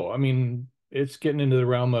pretty cool. I mean, it's getting into the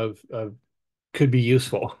realm of could be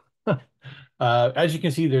useful. As you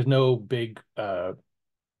can see, there's no big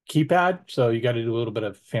keypad, so you got to do a little bit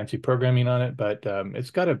of fancy programming on it, but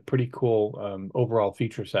it's got a pretty cool overall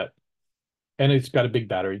feature set. And it's got a big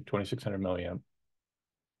battery, 2600 milliamp.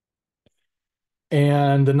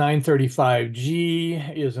 And the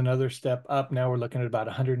 935G is another step up. Now we're looking at about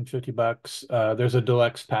 150 bucks. There's a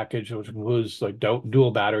deluxe package which includes like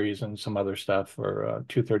dual batteries and some other stuff for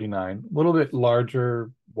 239. A little bit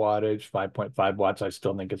larger wattage, 5.5 watts. I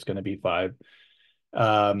still think it's going to be 5.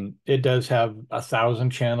 It does have 1,000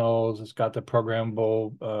 channels. It's got the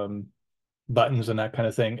programmable buttons and that kind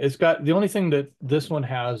of thing. It's got the only thing that this one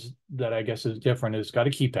has that I guess is different is it's got a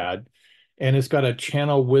keypad. And it's got a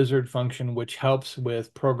channel wizard function, which helps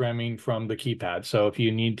with programming from the keypad. So if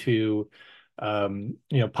you need to,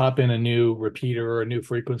 pop in a new repeater or a new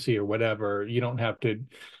frequency or whatever, you don't have to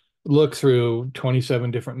look through 27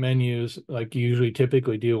 different menus like you usually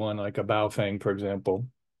typically do on like a Baofeng, for example.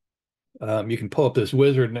 You can pull up this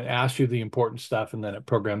wizard and it asks you the important stuff, and then it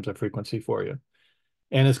programs a frequency for you.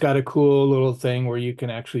 And it's got a cool little thing where you can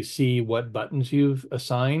actually see what buttons you've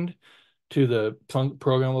assigned to the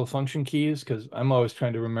programmable function keys, because I'm always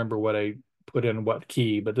trying to remember what I put in what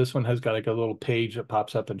key, but this one has got like a little page that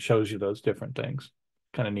pops up and shows you those different things.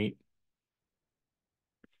 Kind of neat.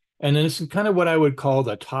 And then this is kind of what I would call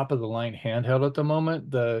the top of the line handheld at the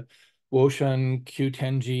moment. The Wouxun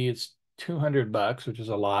Q10G, it's 200 bucks, which is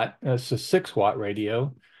a lot. It's a 6-watt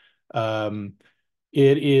radio. Um,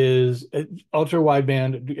 it is ultra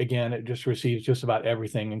wideband. Again, it just receives just about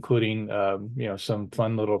everything, including some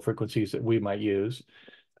fun little frequencies that we might use.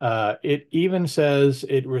 It even says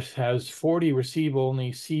it has 40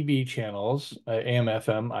 receive-only CB channels, AM,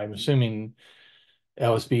 FM. I'm assuming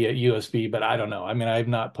LSB at USB, but I don't know. I mean, I've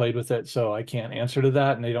not played with it, so I can't answer to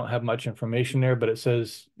that, and they don't have much information there, but it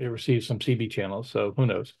says it receives some CB channels, so who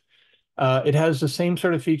knows? It has the same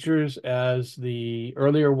sort of features as the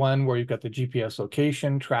earlier one where you've got the GPS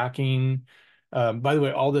location tracking. By the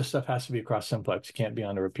way, all this stuff has to be across simplex. It can't be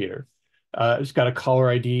on a repeater. It's got a caller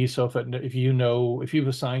ID. So if you've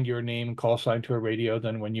assigned your name and call sign to a radio,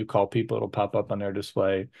 then when you call people, it'll pop up on their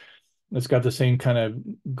display. It's got the same kind of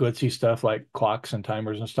glitzy stuff like clocks and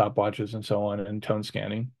timers and stopwatches and so on, and tone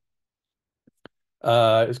scanning.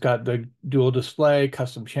 It's got the dual display,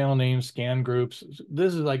 custom channel names, scan groups.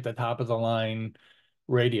 This is like the top of the line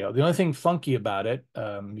radio. The only thing funky about it,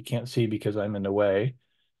 you can't see because I'm in the way,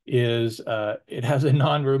 is it has a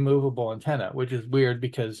non-removable antenna, which is weird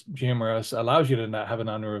because GMRS allows you to not have a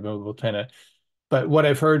non-removable antenna. But what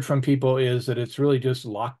I've heard from people is that it's really just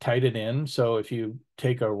Loctited in. So if you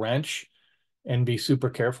take a wrench and be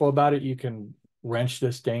super careful about it, you can wrench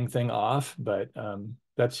this dang thing off. But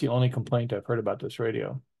that's the only complaint I've heard about this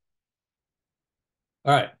radio.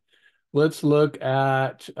 All right, let's look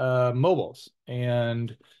at mobiles.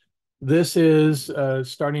 And this is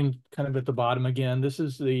starting kind of at the bottom again. This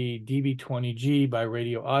is the DB20G by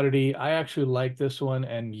Radio Oddity. I actually like this one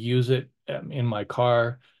and use it in my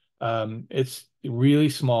car. It's really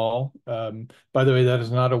small. By the way, that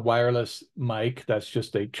is not a wireless mic. That's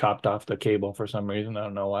just they chopped off the cable for some reason. I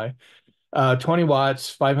don't know why. 20 watts,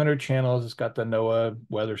 500 channels. It's got the NOAA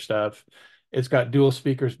weather stuff. It's got dual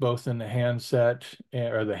speakers both in the handset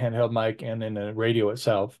or the handheld mic and in the radio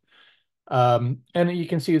itself. And you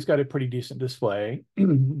can see it's got a pretty decent display.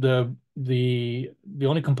 The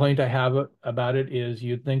only complaint I have about it is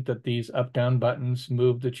you'd think that these up-down buttons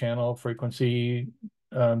move the channel frequency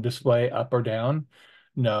display up or down.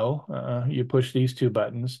 No, you push these 2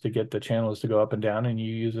 buttons to get the channels to go up and down, and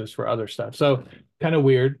you use this for other stuff. So kind of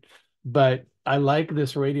weird, but I like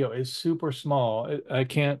this radio. It's super small. I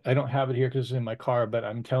don't have it here because it's in my car, but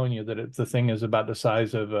I'm telling you that the thing is about the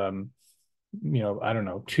size of I don't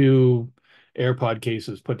know, 2 AirPod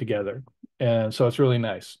cases put together. And so it's really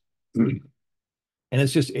nice. And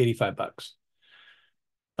it's just 85 bucks.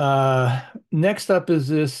 Next up is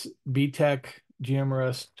this BTEC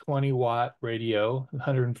GMRS 20-watt radio,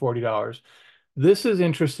 $140. This is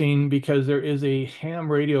interesting because there is a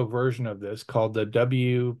ham radio version of this called the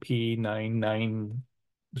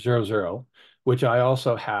WP9900, which I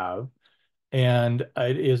also have. And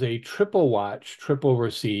it is a triple watch, triple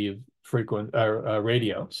receive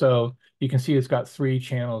radio. So you can see it's got three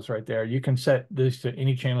channels right there. You can set this to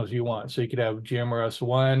any channels you want. So you could have GMRS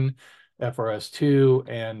 1, FRS 2,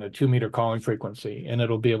 and a 2 meter calling frequency, and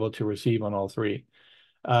it'll be able to receive on all three.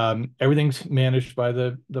 Everything's managed by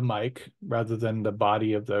the mic rather than the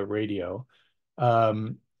body of the radio.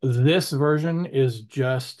 This version is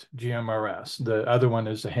just GMRS. The other one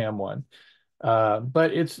is the ham one.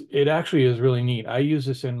 But it actually is really neat. I use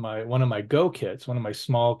this in my one of my Go kits, one of my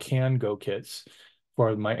small can Go kits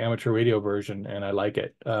for my amateur radio version, and I like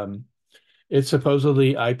it. It's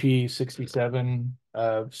supposedly IP67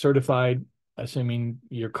 certified. Assuming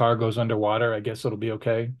your car goes underwater, I guess it'll be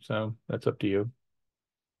okay. So that's up to you.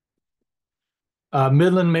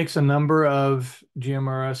 Midland makes a number of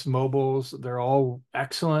GMRS mobiles. They're all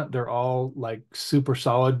excellent. They're all like super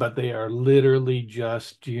solid, but they are literally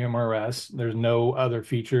just GMRS. There's no other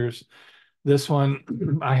features. This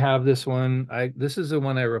one, I have this one. This is the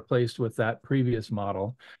one I replaced with that previous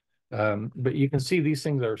model. But you can see these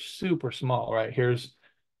things are super small, right? Here's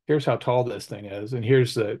how tall this thing is, and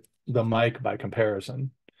here's the mic by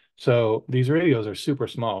comparison. So these radios are super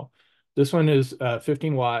small. This one is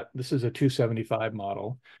 15 watt. This is a 275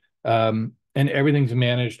 model. And everything's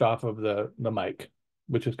managed off of the mic,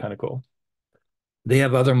 which is kind of cool. They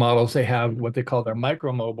have other models. They have what they call their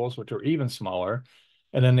micro mobiles, which are even smaller.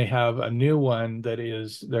 And then they have a new one that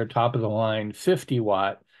is their top of the line 50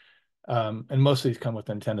 watt. And most of these come with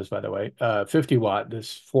antennas, by the way. 50 watt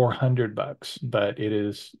is $400, but it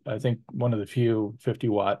is, I think, one of the few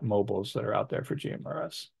 50-watt mobiles that are out there for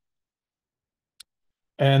GMRS.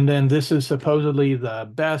 And then this is supposedly the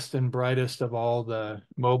best and brightest of all the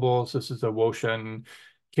mobiles. This is a Woshan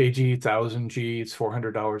KG 1000G. It's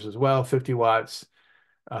 $400 as well, 50 watts,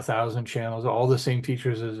 1,000 channels, all the same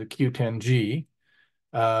features as a Q10G.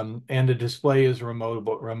 And the display is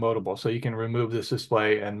remotable. So you can remove this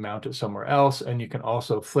display and mount it somewhere else. And you can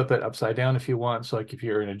also flip it upside down if you want. So like if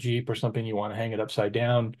you're in a Jeep or something, you want to hang it upside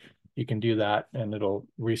down, you can do that and it'll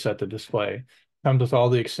reset the display. Comes with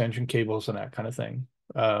all the extension cables and that kind of thing.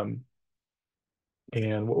 And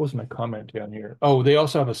what was my comment down here? Oh, they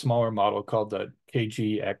also have a smaller model called the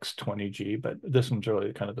KGX20G, but this one's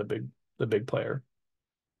really kind of the big player.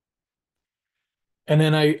 And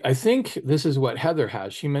then I think this is what Heather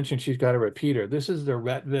has. She mentioned she's got a repeater. This is the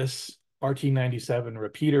Retvis RT97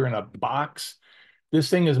 repeater in a box. This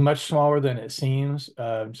thing is much smaller than it seems.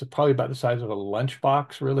 It's probably about the size of a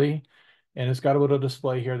lunchbox, really. And it's got a little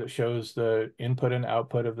display here that shows the input and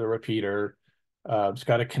output of the repeater. It's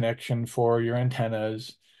got a connection for your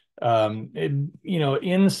antennas. Inside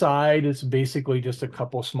it's basically just a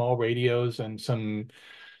couple small radios and some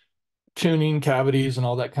tuning cavities and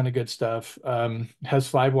all that kind of good stuff.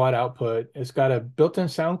 Has 5-watt output. It's got a built-in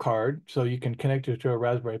sound card, so you can connect it to a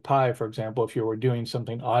Raspberry Pi, for example. If you were doing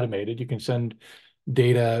something automated, you can send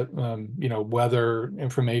data, weather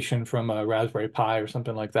information from a Raspberry Pi or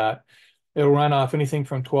something like that. It'll run off anything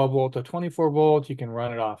from 12 volt to 24 volts. You can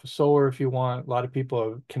run it off of solar if you want. A lot of people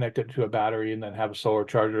have connected to a battery and then have a solar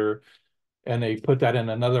charger, and they put that in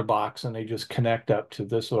another box and they just connect up to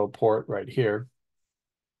this little port right here.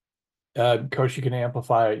 Of course, you can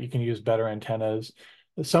amplify it. You can use better antennas.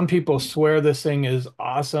 Some people swear this thing is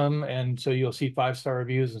awesome, and so you'll see 5-star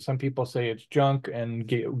reviews, and some people say it's junk and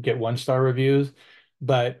get 1-star reviews.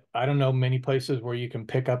 But I don't know many places where you can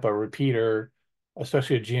pick up a repeater,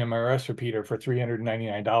 especially a GMRS repeater, for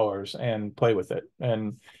 $399 and play with it.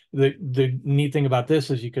 And the neat thing about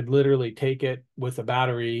this is you could literally take it with a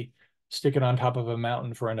battery, stick it on top of a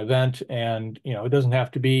mountain for an event, and it doesn't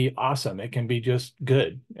have to be awesome. It can be just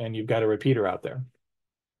good, and you've got a repeater out there.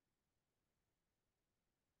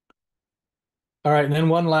 All right, and then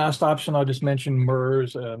one last option, I'll just mention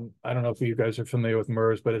MURS. I don't know if you guys are familiar with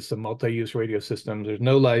MURS, but it's a multi-use radio system. There's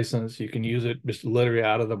no license. You can use it just literally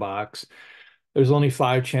out of the box. There's only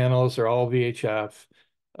 5 channels. They're all VHF.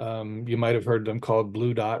 You might have heard them called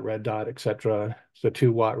Blue Dot, Red Dot, etc. It's a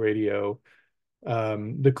 2-watt radio.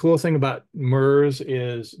 The cool thing about MURS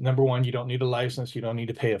is, number one, you don't need a license. You don't need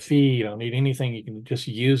to pay a fee. You don't need anything. You can just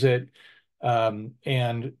use it.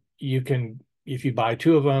 And you can, if you buy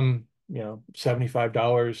 2 of them,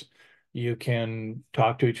 $75, you can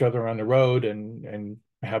talk to each other on the road and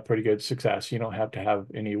have pretty good success. You don't have to have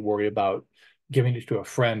any worry about giving it to a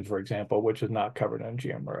friend, for example, which is not covered on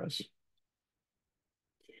GMRS.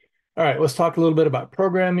 All right, let's talk a little bit about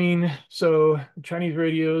programming. So Chinese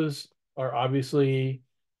radios are obviously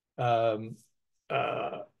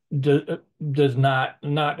do, does not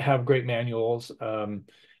have great manuals,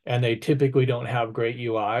 and they typically don't have great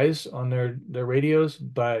UIs on their radios,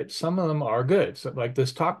 but some of them are good. So like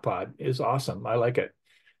this TalkPod is awesome. I like it.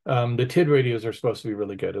 The TID radios are supposed to be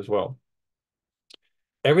really good as well.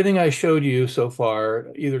 Everything I showed you so far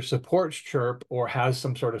either supports Chirp or has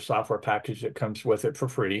some sort of software package that comes with it for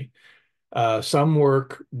free. Some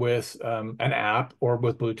work with an app or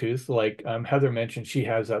with Bluetooth. Like Heather mentioned, she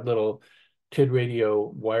has that little TID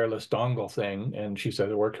radio wireless dongle thing, and she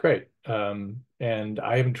says it worked great. And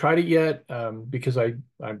I haven't tried it yet because I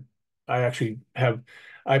actually have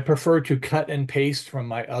I prefer to cut and paste from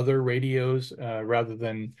my other radios rather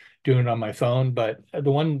than doing it on my phone. But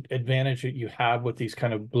the one advantage that you have with these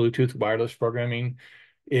kind of Bluetooth wireless programming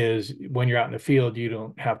is when you're out in the field, you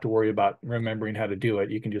don't have to worry about remembering how to do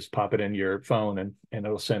it. You can just pop it in your phone and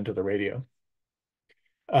it'll send to the radio.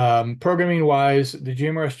 Programming wise, the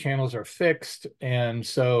GMRS channels are fixed. And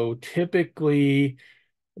so typically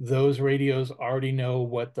those radios already know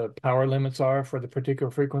what the power limits are for the particular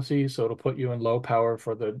frequency. So it'll put you in low power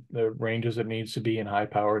for the ranges it needs to be in high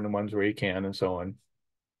power and the ones where you can and so on.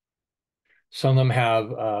 Some of them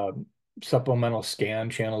have supplemental scan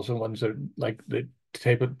channels and ones that like that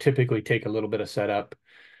typically take a little bit of setup.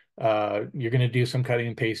 You're going to do some cutting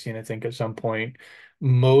and pasting, I think, at some point.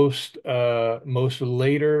 Most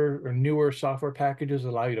later or newer software packages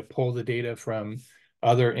allow you to pull the data from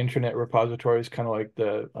other internet repositories, kind of like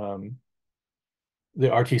the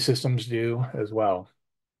RT systems do as well.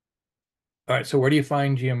 All right, so where do you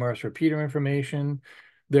find GMRS repeater information?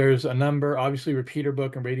 There's a number, obviously repeater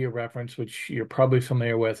book and radio reference, which you're probably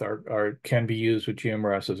familiar with, are can be used with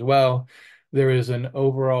GMRS as well. There is an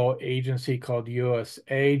overall agency called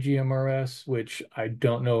USA GMRS, which I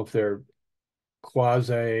don't know if they're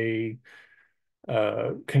quasi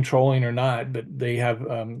controlling or not, but they have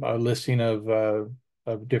a listing of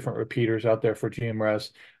different repeaters out there for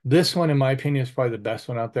GMRS. This one, in my opinion, is probably the best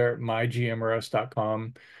one out there,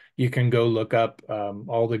 mygmrs.com. You can go look up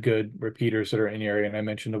all the good repeaters that are in the area, and I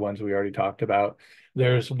mentioned the ones we already talked about.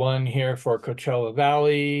 There's one here for Coachella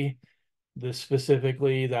Valley. This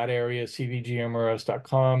specifically, that area,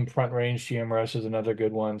 cvgmrs.com. Front Range GMRS is another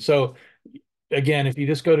good one. So again, if you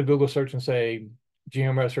just go to Google search and say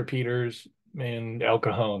GMRS repeaters in El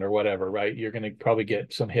Cajon or whatever, right, you're going to probably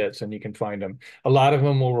get some hits and you can find them. A lot of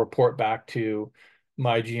them will report back to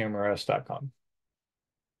mygmrs.com.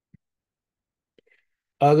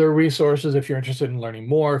 Other resources, if you're interested in learning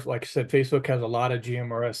more, like I said, Facebook has a lot of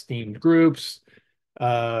GMRS themed groups.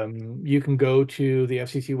 You can go to the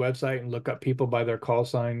FCC website and look up people by their call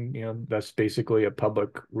sign. You know, that's basically a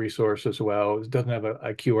public resource as well. It doesn't have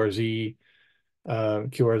a QRZ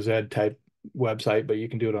type website, but you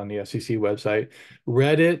can do it on the FCC website.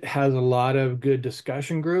 Reddit has a lot of good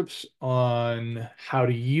discussion groups on how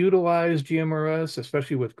to utilize GMRS,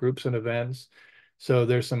 especially with groups and events. So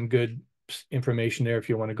there's some good information there if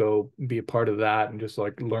you want to go be a part of that and just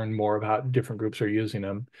like learn more about different groups are using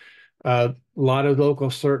them. A lot of local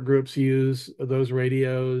CERT groups use those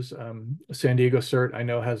radios. San Diego CERT, I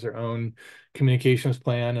know, has their own communications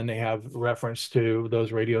plan, and they have reference to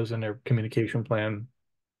those radios in their communication plan.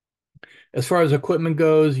 As far as equipment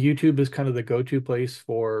goes, YouTube is kind of the go-to place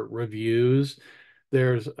for reviews.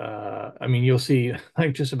 There's, I mean, you'll see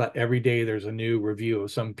like just about every day there's a new review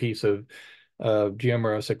of some piece of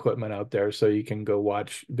GMRS equipment out there, so you can go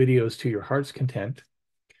watch videos to your heart's content.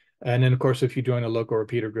 And then, of course, if you join a local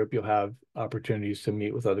repeater group, you'll have opportunities to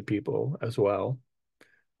meet with other people as well.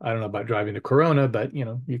 I don't know about driving to Corona, but you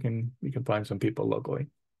know, you can find some people locally.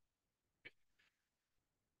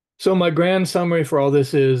 So my grand summary for all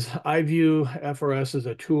this is I view FRS as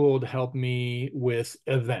a tool to help me with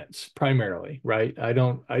events primarily, right? I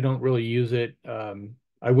don't really use it.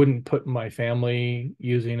 I wouldn't put my family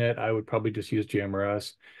using it. I would probably just use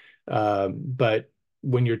GMRS. But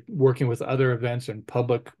when you're working with other events and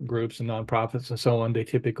public groups and nonprofits and so on, they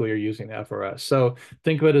typically are using FRS. So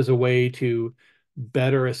think of it as a way to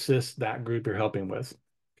better assist that group you're helping with.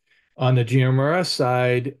 On the GMRS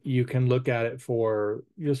side, you can look at it for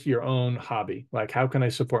just your own hobby. Like, how can I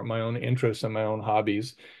support my own interests and my own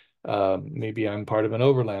hobbies? Maybe I'm part of an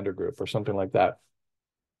overlander group or something like that.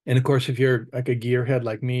 And of course, if you're like a gearhead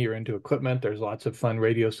like me, you're into equipment, there's lots of fun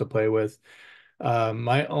radios to play with.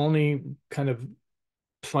 My only kind of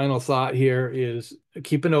final thought here is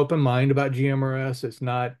keep an open mind about GMRS. It's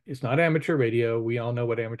not amateur radio. We all know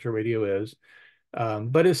what amateur radio is.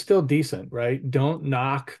 But it's still decent, right? Don't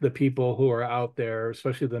knock the people who are out there,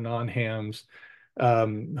 especially the non-hams,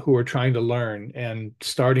 who are trying to learn and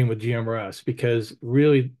starting with GMRS, because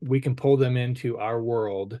really we can pull them into our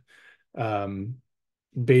world. Um,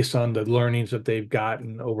 based on the learnings that they've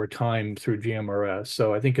gotten over time through GMRS.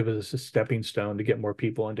 So I think of it as a stepping stone to get more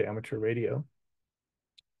people into amateur radio.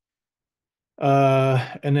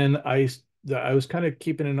 And then I was kind of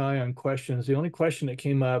keeping an eye on questions. The only question that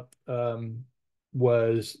came up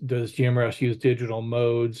was, does GMRS use digital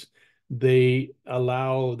modes? They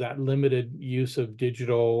allow that limited use of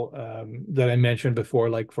digital that I mentioned before,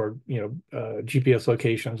 like for GPS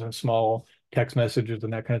locations and small text messages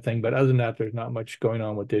and that kind of thing. But other than that, there's not much going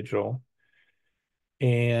on with digital.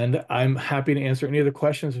 And I'm happy to answer any other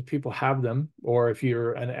questions if people have them, or if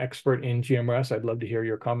you're an expert in GMRS, I'd love to hear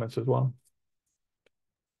your comments as well.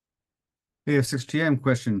 We have 6GM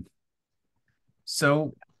question.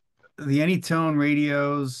 So the Anytone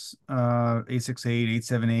radios, 868,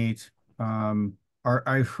 878, are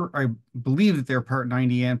I believe that they're part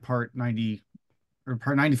 90 and part 90 or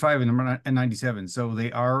part 95 and 97. So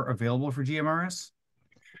they are available for GMRS.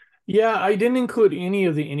 Yeah, I didn't include any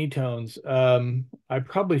of the anytones. I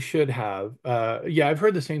probably should have. Yeah, I've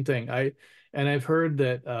heard the same thing. I've heard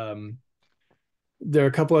that there are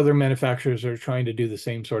a couple other manufacturers that are trying to do the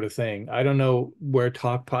same sort of thing. I don't know where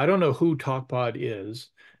TalkPod, I don't know who TalkPod is,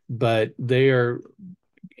 but they are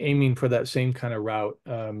aiming for that same kind of route.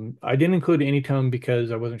 I didn't include anytone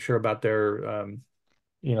because I wasn't sure about their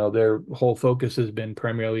whole focus has been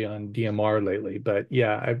primarily on DMR lately. But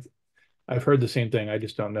yeah, I've heard the same thing. I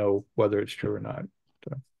just don't know whether it's true or not.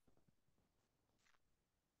 So,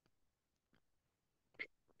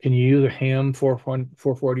 can you use a ham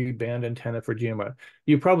 440 band antenna for GMRS?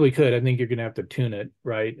 You probably could. I think you're going to have to tune it,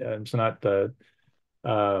 right? Um,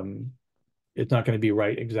 it's not going to be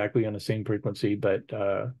right exactly on the same frequency, but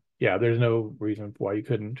yeah, there's no reason why you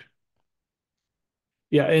couldn't.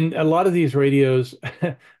 Yeah, and a lot of these radios,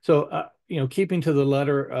 so keeping to the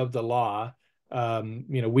letter of the law,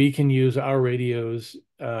 we can use our radios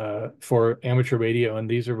for amateur radio, and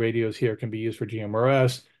these are radios here can be used for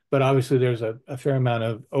GMRS. But obviously, there's a fair amount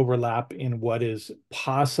of overlap in what is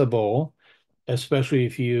possible, especially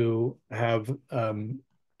if you have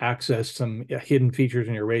access some hidden features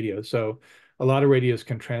in your radio. So a lot of radios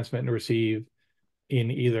can transmit and receive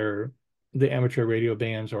in either the amateur radio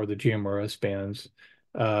bands or the GMRS bands.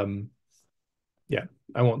 Um, yeah,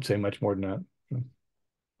 I won't say much more than that.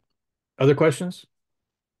 Other questions?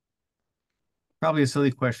 Probably a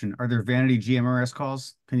silly question. Are there vanity GMRS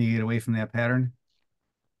calls? Can you get away from that pattern?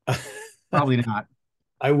 Probably not.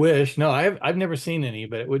 I wish. No, I've never seen any,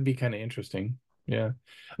 but it would be kind of interesting. Yeah.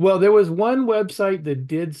 Well, there was one website that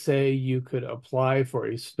did say you could apply for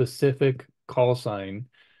a specific call sign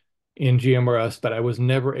in GMRS, but I was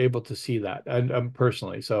never able to see that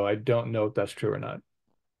personally, so I don't know if that's true or not.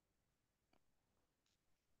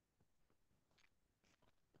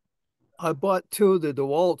 I bought two of the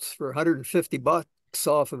DeWalt's for 150 bucks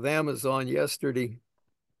off of Amazon yesterday.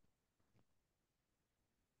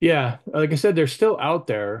 Yeah, like I said, they're still out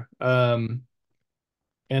there. And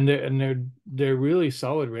they're really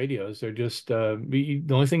solid radios. They're just the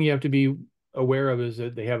only thing you have to be aware of is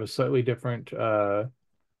that they have a slightly different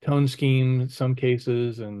tone scheme in some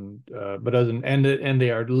cases, and but other than and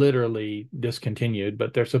they are literally discontinued,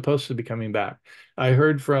 but they're supposed to be coming back. I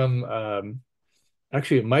heard from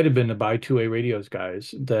actually it might have been the Buy 2A Radios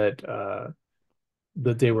guys that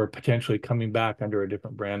they were potentially coming back under a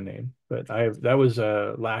different brand name, but that was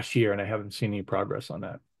last year, and I haven't seen any progress on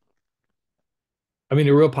that. I mean,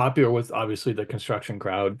 they're real popular with obviously the construction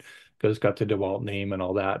crowd because it's got the DeWalt name and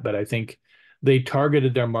all that. But I think they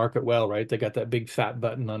targeted their market well, right? They got that big fat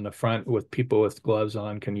button on the front with people with gloves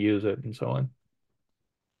on can use it and so on.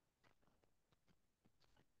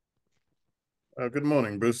 Good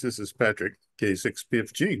morning, Bruce. This is Patrick,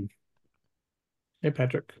 K6PFG. Hey,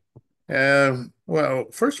 Patrick. Well,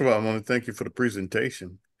 first of all, I want to thank you for the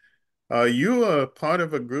presentation. Are you a part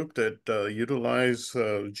of a group that utilize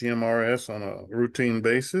GMRS on a routine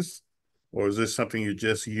basis, or is this something you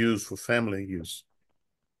just use for family use?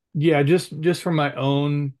 Yeah, just for my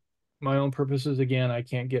own purposes. Again, I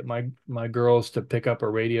can't get my girls to pick up a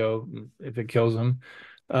radio if it kills them.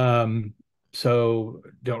 Um, so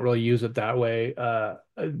don't really use it that way.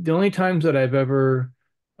 The only times that I've ever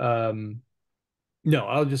no,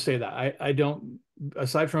 I'll just say that I don't,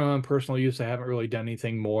 aside from my own personal use, I haven't really done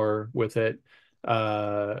anything more with it,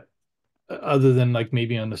 uh, other than like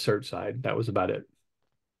maybe on the search side. That was about it.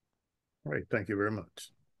 All right, thank you very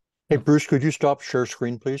much. Hey, Bruce, could you stop share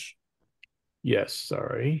screen, please? Yes,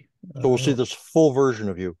 sorry. So we'll see this full version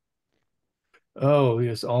of you. Oh,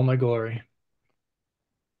 yes, all my glory.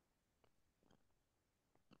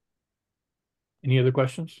 Any other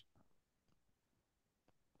questions?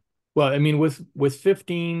 Well, I mean, with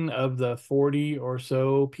 15 of the 40 or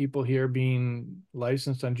so people here being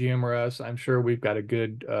licensed on GMRS, I'm sure we've got a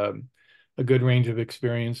good range of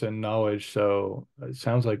experience and knowledge. So it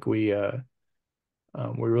sounds like we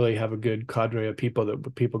really have a good cadre of people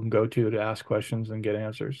that people can go to ask questions and get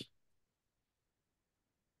answers.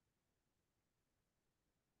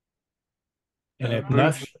 And if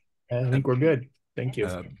not, Bruce, I think we're good. Thank you.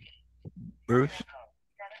 Bruce,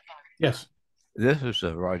 Yes. this is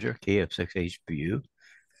Roger, KF6HBU,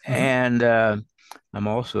 Mhm. and I'm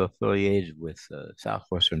also affiliated with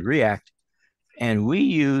Southwestern React, and we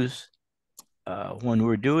use when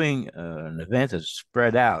we're doing an event that's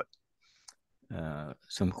spread out,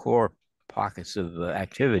 some core pockets of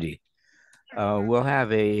activity. We'll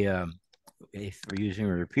have if we're using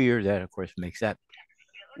a repeater, that of course makes that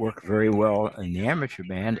work very well in the amateur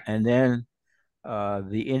band, and then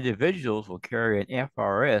the individuals will carry an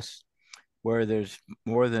FRS where there's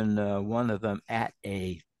more than one of them at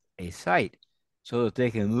a site so that they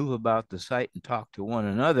can move about the site and talk to one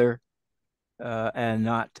another and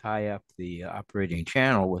not tie up the operating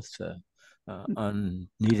channel with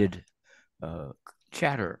unneeded uh,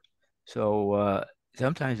 chatter. So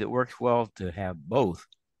sometimes it works well to have both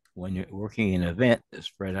when you're working an event that's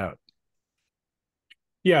spread out.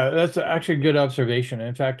 Yeah, that's actually a good observation.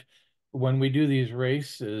 In fact, when we do these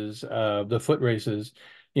races, the foot races,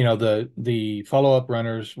 the follow-up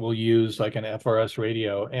runners will use like an FRS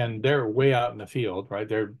radio, and they're way out in the field, right?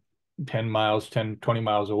 They're 10 miles, 10, 20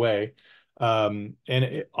 miles away. Often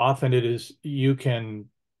it is, you can,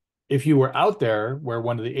 if you were out there where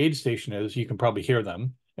one of the aid station is, you can probably hear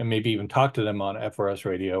them and maybe even talk to them on FRS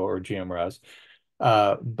radio or GMRS.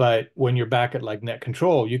 But when you're back at like net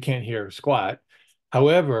control, you can't hear squat.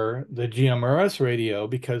 However, the GMRS radio,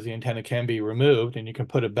 because the antenna can be removed and you can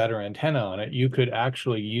put a better antenna on it, you could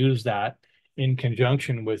actually use that in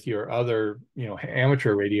conjunction with your other,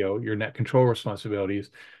 amateur radio, your net control responsibilities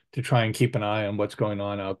to try and keep an eye on what's going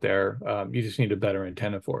on out there. You just need a better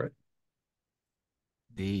antenna for it.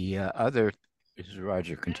 The other, this is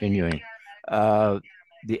Roger continuing. Uh,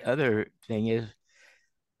 the other thing is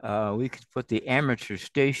we could put the amateur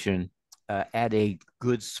station at a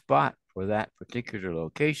good spot for that particular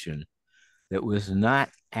location that was not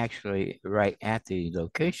actually right at the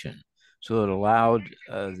location. So it allowed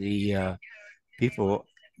the people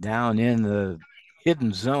down in the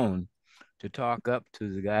hidden zone to talk up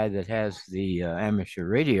to the guy that has the amateur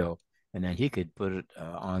radio, and then he could put it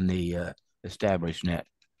on the established net.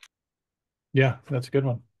 Yeah, that's a good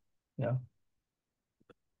one. Yeah.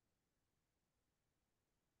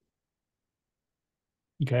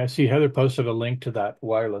 Okay, I see Heather posted a link to that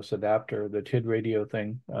wireless adapter, the TID radio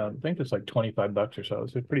thing. I think it's like 25 bucks or so.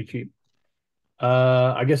 So it's pretty cheap.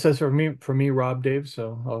 I guess that's for me, Rob, Dave.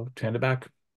 So I'll hand it back.